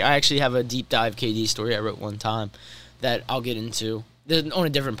 that's funny. I actually have a deep dive KD story I wrote one time that I'll get into on a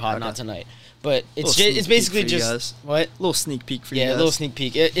different pod, not tonight. But it's basically just what? Little sneak peek for you guys. Yeah, a little sneak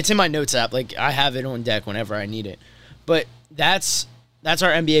peek. It's in my notes app. Like I have it on deck whenever I need it. But that's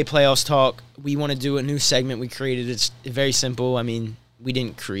our NBA playoffs talk. We want to do a new segment we created. It's very simple. I mean, we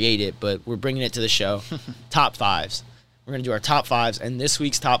didn't create it, but we're bringing it to the show. Top 5s. We're going to do our top 5s, and this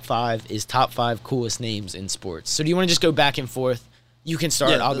week's top 5 is top 5 coolest names in sports. So do you want to just go back and forth? You can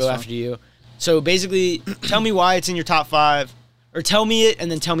start. I'll go after you. So basically, tell me why it's in your top 5. Or tell me it,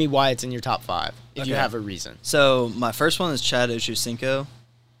 and then tell me why it's in your top 5, if you have a reason. So my first one is Chad Ochocinco,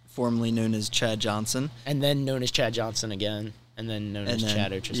 formerly known as Chad Johnson. And then known as Chad Johnson again, and then known as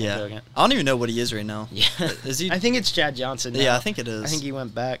Chad Ochocinco again. I don't even know what he is right now. Yeah. Is he? I think it's Chad Johnson now. Yeah, I think it is. I think he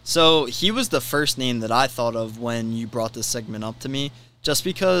went back. So he was the first name that I thought of when you brought this segment up to me, just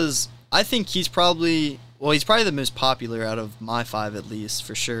because I think he's probably the most popular out of my 5 at least,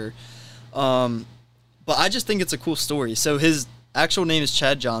 for sure. But I just think it's a cool story. So his actual name is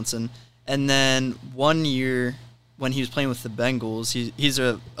Chad Johnson, and then one year when he was playing with the Bengals, he's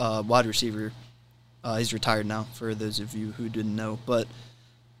a wide receiver. He's retired now, for those of you who didn't know. But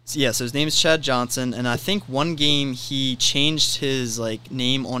so his name is Chad Johnson, and I think one game he changed his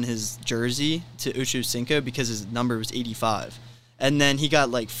name on his jersey to Ochocinco because his number was 85, and then he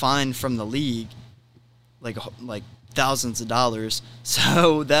got fined from the league, like thousands of dollars.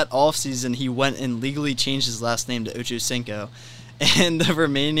 So that offseason, he went and legally changed his last name to Ochocinco. And the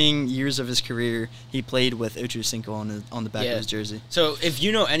remaining years of his career, he played with Ochocinco on the back of his jersey. So if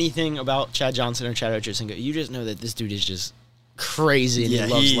you know anything about Chad Johnson or Chad Ochocinco, you just know that this dude is just crazy and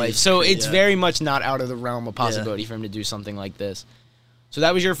he loves life. So it's very much not out of the realm of possibility for him to do something like this. So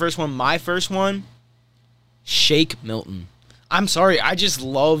that was your first one. My first one, Shake Milton. I'm sorry, I just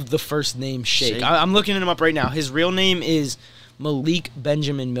love the first name Shake. I'm looking him up right now. His real name is Malik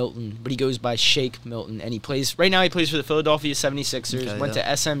Benjamin Milton, but he goes by Shake Milton, and he plays for the Philadelphia 76ers, went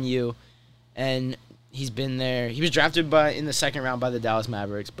to SMU, and he's been there. He was drafted in the second round by the Dallas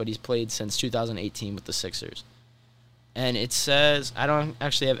Mavericks, but he's played since 2018 with the Sixers. And it says, I don't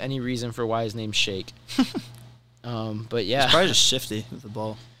actually have any reason for why his name's Shake. But yeah. He's probably just shifty with the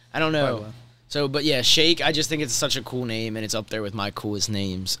ball. I don't know. So, but yeah, Shake, I just think it's such a cool name, and it's up there with my coolest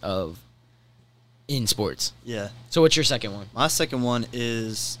names in sports. Yeah. So what's your second one? My second one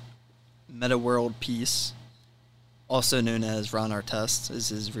is Meta World Peace, also known as Ron Artest is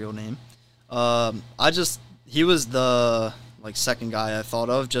his real name. He was the second guy I thought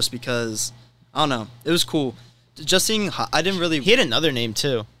of just because, I don't know, it was cool. Just seeing, I didn't really... He had another name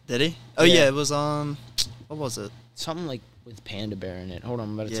too. Did he? Oh yeah, it was, what was it? Something with Panda Bear in it. Hold on,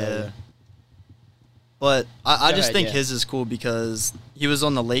 I'm about to tell you. But I just think his is cool because he was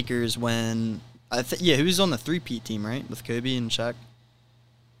on the Lakers when... he was on the 3-peat team, right? With Kobe and Shaq?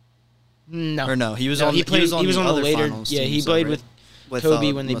 No. Or no, he was on the later... finals Yeah, team, he played right? with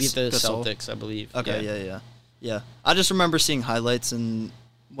Kobe when they beat the Gasol. Celtics, I believe. Okay, yeah. I just remember seeing highlights, and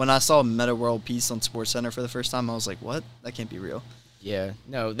when I saw Meta World Peace on SportsCenter for the first time, I was like, what? That can't be real. Yeah.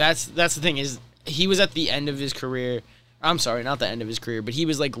 No, that's the thing is he was at the end of his career. I'm sorry, not the end of his career, but he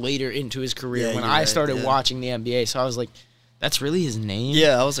was later into his career when I started watching the NBA. So I was like, that's really his name?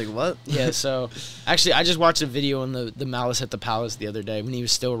 Yeah, I was like, what? Yeah, so actually I just watched a video on the Malice at the Palace the other day when he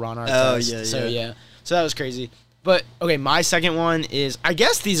was still Ron Artest. Oh, yeah. So that was crazy. But, okay, my second one is, I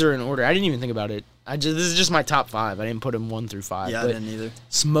guess these are in order. I didn't even think about it. This is just my top 5. I didn't put him 1 through 5. Yeah, I didn't either.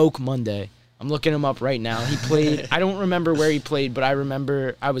 Smoke Monday. I'm looking him up right now. He played. I don't remember where he played, but I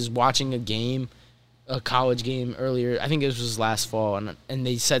remember I was watching a college game earlier. I think it was last fall, and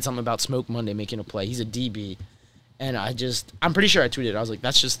they said something about Smoke Monday making a play. He's a DB, and I'm pretty sure I tweeted. I was like,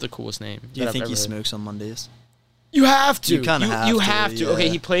 that's just the coolest name. Do you think he smokes on Mondays? You have to. You kind of have to. You have to. Yeah. Okay,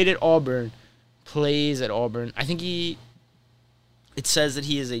 he played at Auburn. Plays at Auburn. I think it says that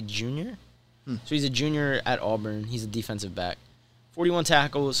he is a junior. So he's a junior at Auburn. He's a defensive back. 41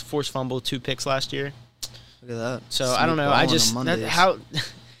 tackles, forced fumble, 2 picks last year. Look at that. So I don't know.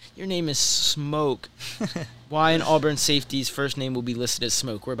 Your name is Smoke. Why an Auburn safety's first name will be listed as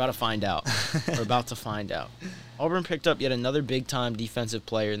Smoke? We're about to find out. Auburn picked up yet another big-time defensive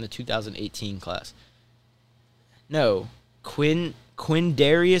player in the 2018 class. No,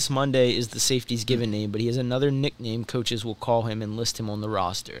 Quindarius Monday is the safety's given name, but he has another nickname coaches will call him and list him on the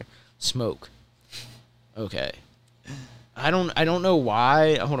roster. Smoke. Okay. I don't know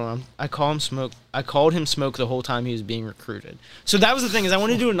why. Hold on. I called him Smoke the whole time he was being recruited. So that was the thing, is I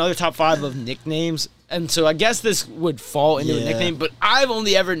want to do another top 5 of nicknames. And so I guess this would fall into a nickname, but I've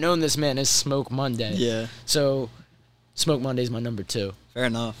only ever known this man as Smoke Monday. Yeah. So Smoke Monday is my number 2. Fair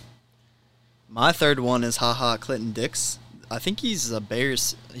enough. My third one is Clinton Dix. I think he's a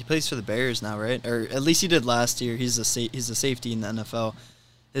Bears. He plays for the Bears now, right? Or at least he did last year. He's a safety in the NFL.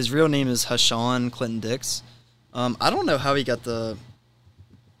 His real name is Hashawn Clinton Dix. I don't know how he got the.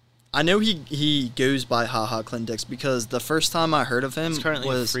 I know he goes by Clinton Dix because the first time I heard of him He's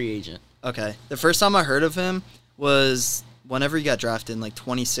currently a free agent. Okay, the first time I heard of him was whenever he got drafted in like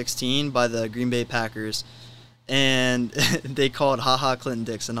 2016 by the Green Bay Packers, and they called Clinton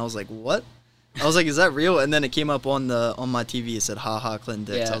Dix, and I was like, what? I was like, is that real? And then it came up on my TV. It said Clinton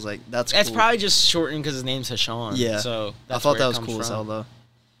Dix. Yeah. I was like, that's That's cool. probably just shortened because his name's Hashawn. Yeah. So I that's thought where that it was comes cool as from. hell though.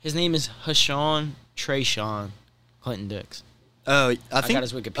 His name is Hashawn Trayshawn Clinton Dix. Oh, I think got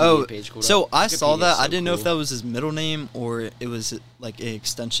his Wikipedia page pulled so up. I saw that. Wikipedia's so I didn't know if cool. that was his middle name or it was like an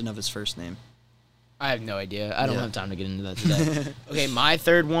extension of his first name. I have no idea. I don't Yeah. have time to get into that today. Okay, my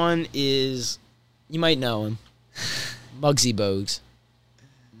third one is, you might know him, Muggsy Bogues.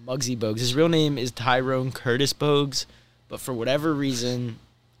 Muggsy Bogues. His real name is Tyrone Curtis Bogues, but for whatever reason,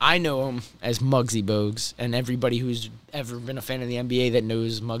 I know him as Muggsy Bogues, and everybody who's ever been a fan of the NBA that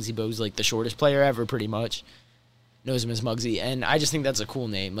knows Muggsy Bogues, like the shortest player ever pretty much, knows him as Muggsy, and I just think that's a cool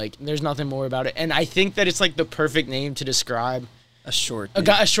name. Like, there's nothing more about it, and I think that it's like the perfect name to describe A short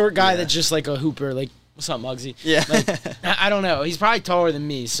a short guy Yeah. that's just like a hooper. Like, what's up, Muggsy? Yeah. Like, I don't know. He's probably taller than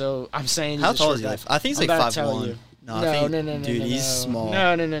me, so I'm saying he's How a tall short is he? guy. I think he's I'm like about to tell 5'1". you. No, dude, No, he's small.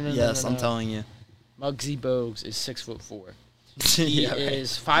 No. Yes, no, I'm no. telling you. Muggsy Bogues is 6'4". He Yeah, right.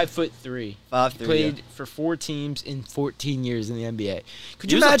 is 5'3". 5'3", He played yeah. for 4 teams in 14 years in the NBA.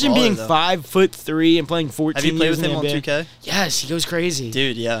 Could He you was a imagine baller, being though. 5'3" and playing 14 Have you played years with him on in the NBA? 2K? Yes, he goes crazy.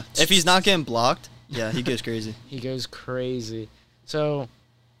 Dude, yeah. If he's not getting blocked, yeah, he goes crazy. He goes crazy. So,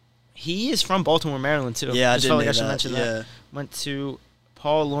 he is from Baltimore, Maryland, too. Yeah, I just did felt like know I should that. mention Yeah. that. Went to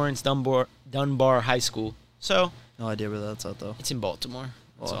Paul Lawrence Dunbar High School. So, No idea where that's at though. it's in Baltimore.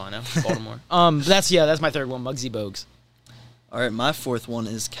 That's Well. all I know. Baltimore. That's my third one, Muggsy Bogues. All right, my fourth one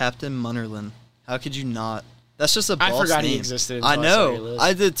is Captain Munnerlyn. How could you not? That's just a boss I forgot name. he existed. I Until I saw your know. list.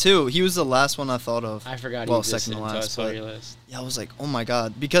 I did too. He was the last one I thought of. I forgot well, he existed second to until I last, saw but- your list. Yeah, I was like, oh my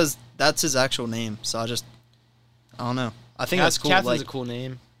god, because that's his actual name. So I don't know. I think that's cool. Captain's Like, a cool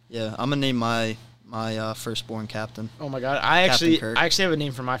name. yeah, I'm gonna name my firstborn Captain. Oh my god, I Captain actually Kirk. have a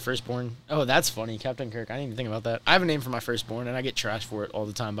name for my firstborn. Oh, that's funny, Captain Kirk. I didn't even think about that. I have a name for my firstborn, and I get trashed for it all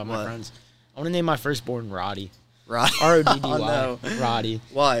the time by my What? friends. I want to name my firstborn Roddy. Roddy. R-O-D-D-Y. Oh, no. Roddy.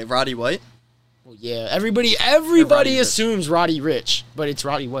 Why? Roddy White? Well, yeah, everybody Roddy Rich. assumes Roddy Rich, but it's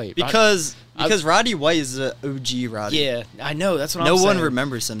Roddy White. Because Roddy White is the OG Roddy. Yeah, I know. That's what No I'm one saying.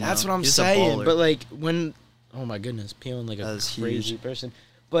 remembers him. That's now. what I'm He's a saying. baller. But like when, oh my goodness, peeling like a That is crazy huge. person.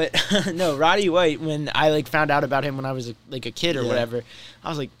 But no, Roddy White. When I like found out about him when I was a kid or Yeah. whatever, I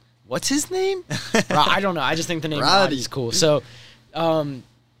was like, what's his name? I don't know. I just think the name Roddy. Roddy's cool. So,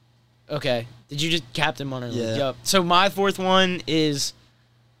 okay. Did you just Captain Munnerlyn? Yeah. Yup. So my fourth one is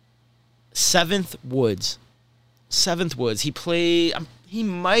Seventh Woods. Seventh Woods. He played. He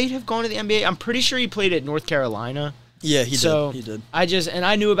might have gone to the NBA. I'm pretty sure he played at North Carolina. Yeah, he So did. He did.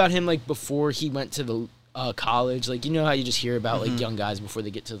 I knew about him like before he went to the college. Like, you know how you just hear about Mm-hmm. like young guys before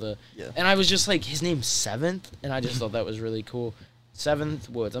they get to the. Yeah. And I was just like, his name's Seventh, and I just thought that was really cool. Seventh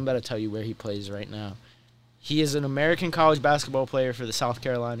Woods. I'm about to tell you where he plays right now. He is an American college basketball player for the South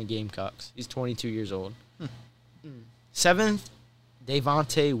Carolina Gamecocks. He's 22 years old. Seventh,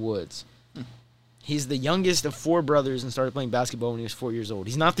 Devontae Woods. He's the youngest of 4 brothers and started playing basketball when he was 4 years old.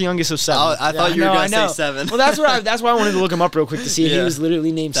 He's not the youngest of 7. Oh, I thought you were going to say 7. Well, that's why I wanted to look him up real quick to see if he was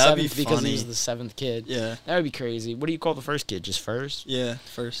literally named That'd 7th be because he funny. was the 7th kid. Yeah. That would be crazy. What do you call the first kid? Just First? Yeah,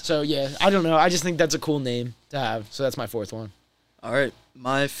 First. So, yeah, I don't know. I just think that's a cool name to have. So that's my 4th one. All right,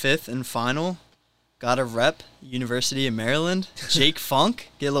 my 5th and final. Got a rep, University of Maryland. Jake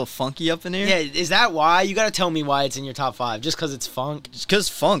Funk. Get a little funky up in here. Yeah, is that why? You got to tell me why it's in your top 5. Just because it's funk? Just because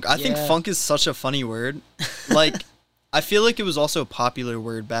funk. I think Yeah. funk is such a funny word. Like, I feel like it was also a popular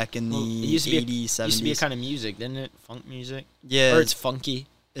word back in the Well, it used to 80s, be 70s. used to be a kind of music, didn't it? Funk music? Yeah. Or it's funky?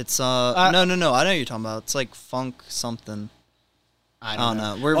 It's, no. I know what you're talking about. It's like funk something. I don't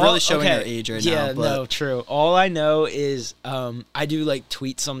know. We're really showing our age right now. Yeah, But no, true. All I know is I do like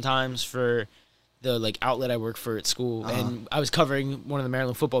tweets sometimes for the like outlet I work for at school, and I was covering one of the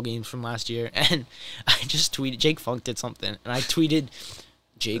Maryland football games from last year, and I just tweeted Jake Funk did something, and I tweeted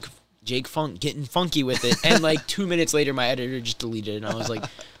Jake Funk getting funky with it, and like 2 minutes later my editor just deleted it, and I was like,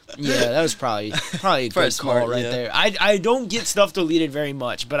 yeah, that was probably a good smart, call right yeah. there. I don't get stuff deleted very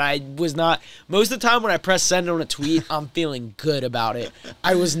much, but I was not most of the time when I press send on a tweet, I'm feeling good about it.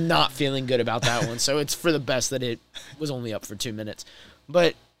 I was not feeling good about that one, so it's for the best that it was only up for 2 minutes.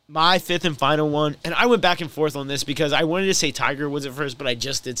 But my 5th and final one, and I went back and forth on this because I wanted to say Tiger Woods at first, but I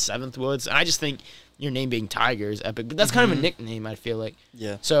just did 7th Woods, and I just think your name being Tiger is epic. But that's kind of a nickname, I feel like.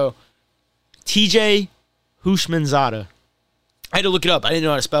 Yeah. So, TJ Hushmanzada. I had to look it up. I didn't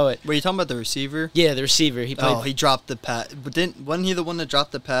know how to spell it. Were you talking about the receiver? Yeah, the receiver. He played. Oh, he dropped the pass. But wasn't he the one that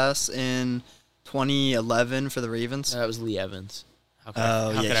dropped the pass in 2011 for the Ravens? That was Lee Evans. How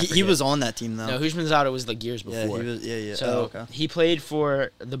Oh, could yeah. I He forget? was on that team, though. No, Hushmanzada was like years yeah, before. yeah. So okay. he played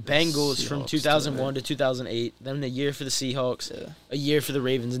for the Bengals from Seahawks, 2001 to 2008, then a year for the Seahawks, Yeah. a year for the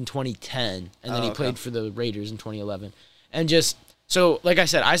Ravens in 2010, and then he okay. played for the Raiders in 2011. And just, so like I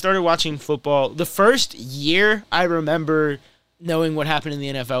said, I started watching football. The first year I remember knowing what happened in the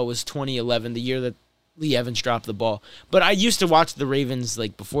NFL was 2011, the year that Lee Evans dropped the ball. But I used to watch the Ravens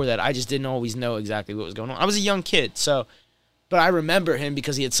like before that. I just didn't always know exactly what was going on. I was a young kid, so... But I remember him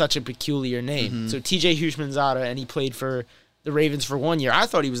because he had such a peculiar name. Mm-hmm. So TJ Hushmanzada, and he played for the Ravens for 1 year. I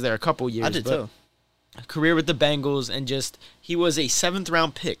thought he was there a couple years. I did, but too. a career with the Bengals, and just, he was a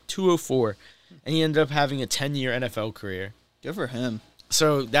 7th-round pick, 204, and he ended up having a 10-year NFL career. Good for him.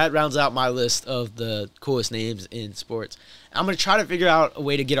 So that rounds out my list of the coolest names in sports. I'm going to try to figure out a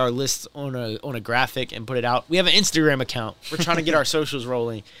way to get our list on a graphic and put it out. We have an Instagram account. We're trying to get our socials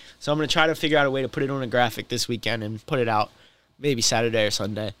rolling. So I'm going to try to figure out a way to put it on a graphic this weekend and put it out. Maybe Saturday or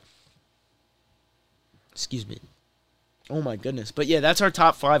Sunday. Excuse me. Oh, my goodness. But, yeah, that's our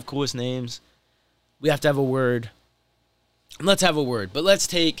top 5 coolest names. We have to have a word. Let's have a word. But let's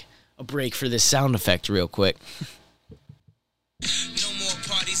take a break for this sound effect real quick. No more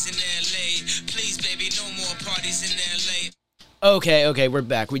parties in LA. Please, baby, no more parties in LA. Okay, we're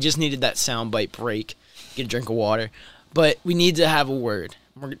back. We just needed that soundbite break. Get a drink of water. But we need to have a word.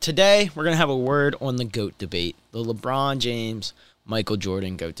 Today, we're going to have a word on the GOAT debate. The LeBron James, Michael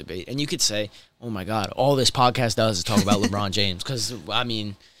Jordan GOAT debate. And you could say, oh my God, all this podcast does is talk about LeBron James. Because, I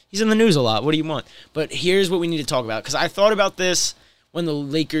mean, he's in the news a lot. What do you want? But here's what we need to talk about. Because I thought about this when the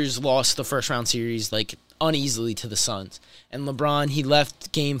Lakers lost the first round series, like, uneasily to the Suns. And LeBron, he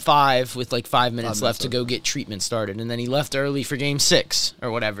left Game 5 with like 5 minutes left to go get treatment started. And then he left early for Game 6 or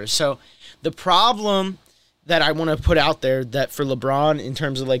whatever. So the problem that I want to put out there that for LeBron in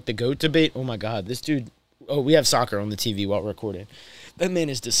terms of like the GOAT debate, oh my God, this dude, oh, we have soccer on the TV while we're recording. That man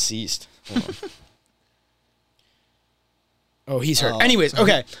is deceased. Hold on. Oh, he's hurt. Anyways,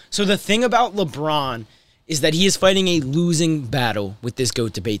 okay. So the thing about LeBron is that he is fighting a losing battle with this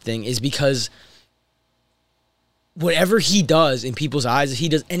GOAT debate thing is because whatever he does in people's eyes, if he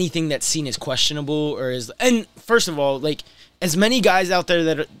does anything that's seen as questionable or as, and first of all, like as many guys out there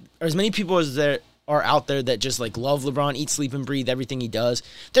that are, or as many people as there are out there that just like love LeBron, eat, sleep, and breathe everything he does,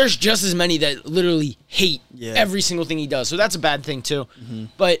 there's just as many that literally hate every single thing he does. So that's a bad thing too. Mm-hmm.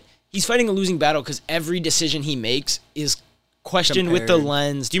 But he's fighting a losing battle because every decision he makes is questioned with the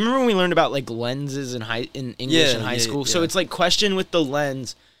lens. Do you remember when we learned about like lenses in English in high school? So it's like questioned with the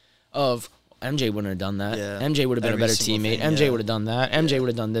lens of MJ wouldn't have done that. Yeah. MJ would have been a better teammate. MJ would have done that. MJ would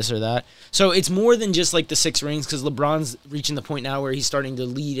have done this or that. So it's more than just like the 6 rings because LeBron's reaching the point now where he's starting to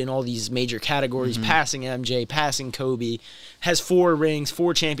lead in all these major categories, passing MJ, passing Kobe, has 4 rings,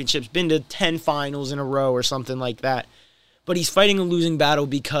 4 championships, been to 10 finals in a row or something like that. But he's fighting a losing battle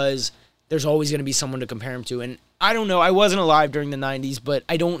because there's always going to be someone to compare him to. And I don't know. I wasn't alive during the 90s, but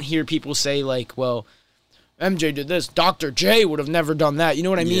I don't hear people say like, well, MJ did this. Dr. J would have never done that. You know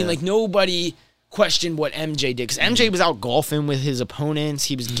what I mean? Like, nobody question what MJ did, because MJ was out golfing with his opponents.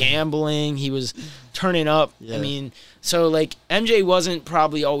 He was gambling. He was turning up. Yeah. I mean, so like MJ wasn't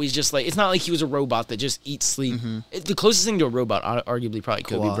probably always just like, it's not like he was a robot that just eats, sleep. The closest thing to a robot, arguably, probably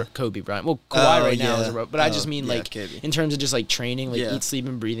Kobe Bryant. Well, Kawhi now is a robot, but I just mean like Kobe. in terms of just like training, like eat, sleep,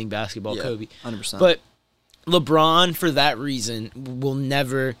 and breathing basketball, Kobe. 100%. But LeBron, for that reason, will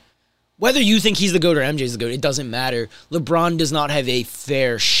never. Whether you think he's the GOAT or MJ's the GOAT, it doesn't matter. LeBron does not have a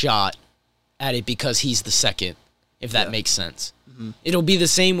fair shot at it because he's the second, if that makes sense. It'll be the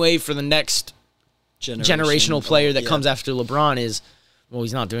same way for the next generational player that comes after LeBron is, well,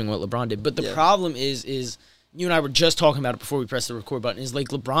 he's not doing what LeBron did. But the problem is you and I were just talking about it before we pressed the record button, is like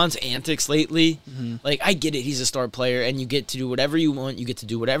LeBron's antics lately. Like, I get it, he's a star player, and you get to do whatever you want. You get to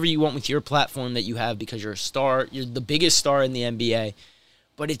do whatever you want with your platform that you have because you're a star. You're the biggest star in the NBA.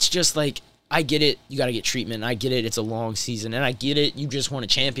 But it's just like, I get it, you got to get treatment. I get it, it's a long season. And I get it, you just won a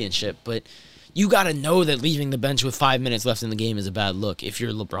championship. But you got to know that leaving the bench with 5 minutes left in the game is a bad look if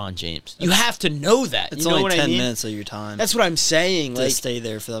you're LeBron James. You have to know that. It's you know only what 10 I mean? minutes of your time. That's what I'm saying. To like, stay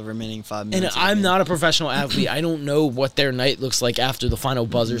there for the remaining 5 and minutes. I'm not a professional athlete. I don't know what their night looks like after the final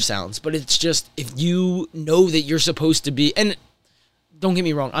buzzer sounds. But it's just, if you know that you're supposed to be, and don't get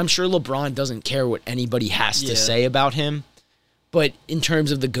me wrong, I'm sure LeBron doesn't care what anybody has to say about him. But in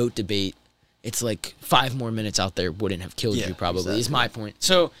terms of the GOAT debate, it's like 5 more minutes out there wouldn't have killed you, probably, is my point.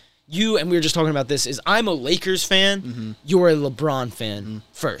 So you, and we were just talking about this, is I'm a Lakers fan. You're a LeBron fan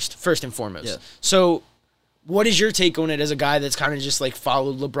first and foremost. Yeah. So what is your take on it as a guy that's kind of just like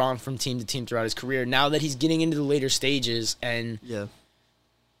followed LeBron from team to team throughout his career, now that he's getting into the later stages, and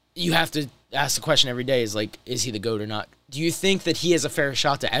you have to ask the question every day, is like, is he the GOAT or not? Do you think that he has a fair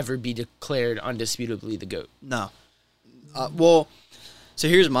shot to ever be declared undisputably the GOAT? No. Well, so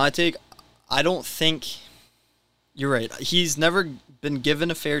here's my take. I don't think you're right. He's never been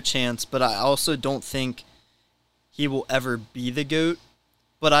given a fair chance, but I also don't think he will ever be the GOAT.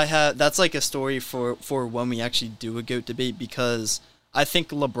 But that's like a story for when we actually do a GOAT debate, because I think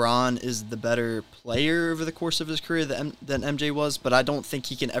LeBron is the better player over the course of his career than MJ was, but I don't think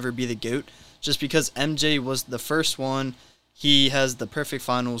he can ever be the GOAT just because MJ was the first one. He has the perfect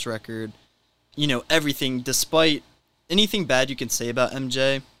finals record, everything. Despite anything bad you can say about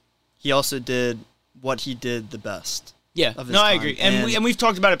MJ, he also did what he did the best. Yeah, I agree. And we've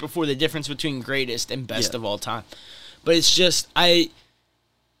talked about it before, the difference between greatest and best of all time. But it's just,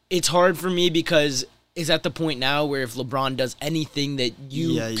 it's hard for me because it's at the point now where if LeBron does anything that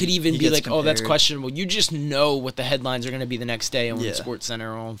you could even be like, oh, that's questionable, you just know what the headlines are going to be the next day on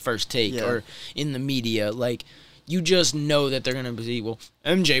SportsCenter or on First Take or in the media. Like, you just know that they're going to be, well,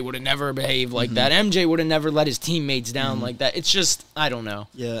 MJ would have never behaved like that. MJ would have never let his teammates down like that. It's just, I don't know.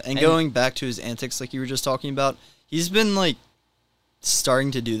 Yeah, and going back to his antics like you were just talking about, he's been, like,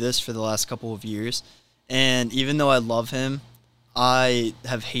 starting to do this for the last couple of years. And even though I love him, I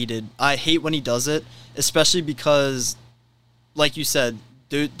hate when he does it, especially because, like you said,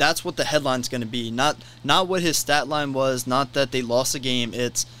 dude, that's what the headline's going to be. Not what his stat line was, not that they lost a game.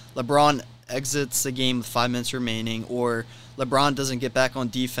 It's LeBron exits the game with 5 minutes remaining, or LeBron doesn't get back on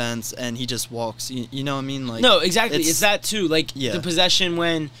defense and he just walks. You know what I mean? Like, no, exactly. It's that too. Like the possession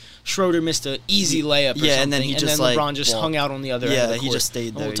when Schroeder missed an easy layup or something, and then LeBron just hung out on the other end of the court he just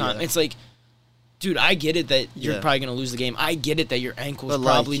stayed the there whole time. Yeah. It's like, dude, I get it that you're probably going to lose the game. I get it that your ankle's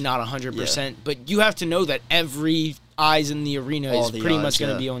probably not 100%, but you have to know that every eyes in the arena is pretty much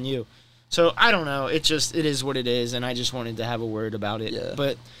going to be on you. So, I don't know. It is what it is, and I just wanted to have a word about it. Yeah.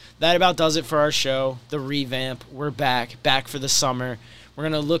 But that about does it for our show, the revamp. We're back for the summer. We're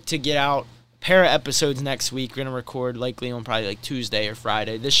going to look to get out a pair of episodes next week. We're going to record likely on probably like Tuesday or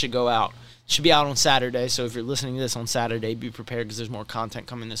Friday. This should go out. It should be out on Saturday, so if you're listening to this on Saturday, be prepared because there's more content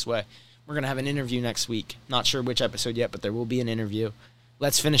coming this way. We're going to have an interview next week. Not sure which episode yet, but there will be an interview.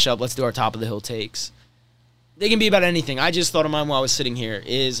 Let's finish up. Let's do our top of the hill takes. They can be about anything. I just thought of mine while I was sitting here.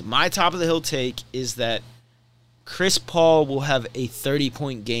 My top of the hill take is that Chris Paul will have a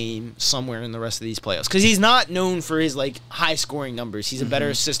 30-point game somewhere in the rest of these playoffs. Because he's not known for his high-scoring numbers. He's a better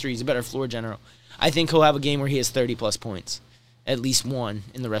assister. He's a better floor general. I think he'll have a game where he has 30-plus points. At least one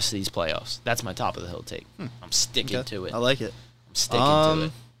in the rest of these playoffs. That's my top of the hill take. I'm sticking to it. I like it. I'm sticking to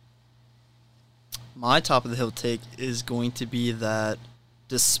it. My top of the hill take is going to be that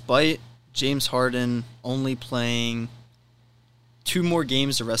despite James Harden only playing 2 more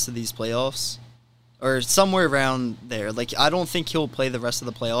games the rest of these playoffs, or somewhere around there, I don't think he'll play the rest of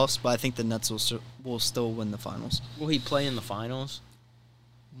the playoffs, but I think the Nets will still win the finals. Will he play in the finals?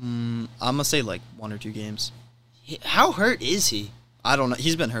 I'm going to say 1 or 2 games. How hurt is he? I don't know.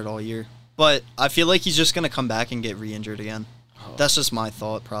 He's been hurt all year. But I feel like he's just going to come back and get re-injured again. That's just my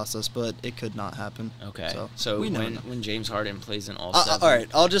thought process, but it could not happen. Okay. So we never know. When James Harden plays in all all right,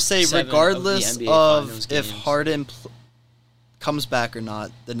 I'll just say seven regardless of the NBA Finals of if games. Harden comes back or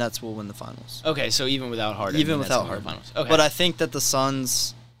not, the Nets will win the finals. Okay, so even without Harden. Even the Nets without win the Harden. Finals. Okay. But I think that the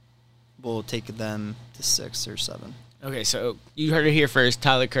Suns will take them to 6 or 7. Okay, so you heard it here first.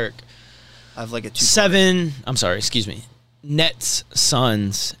 Tyler Kirk. I have like a 2. 7. I'm sorry. Excuse me. Nets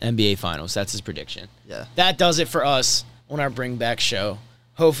Suns NBA Finals. That's his prediction. Yeah. That does it for us on our Bring Back show.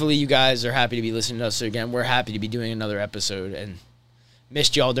 Hopefully you guys are happy to be listening to us again. We're happy to be doing another episode and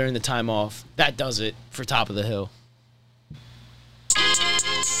missed y'all during the time off. That does it for Top of the Hill.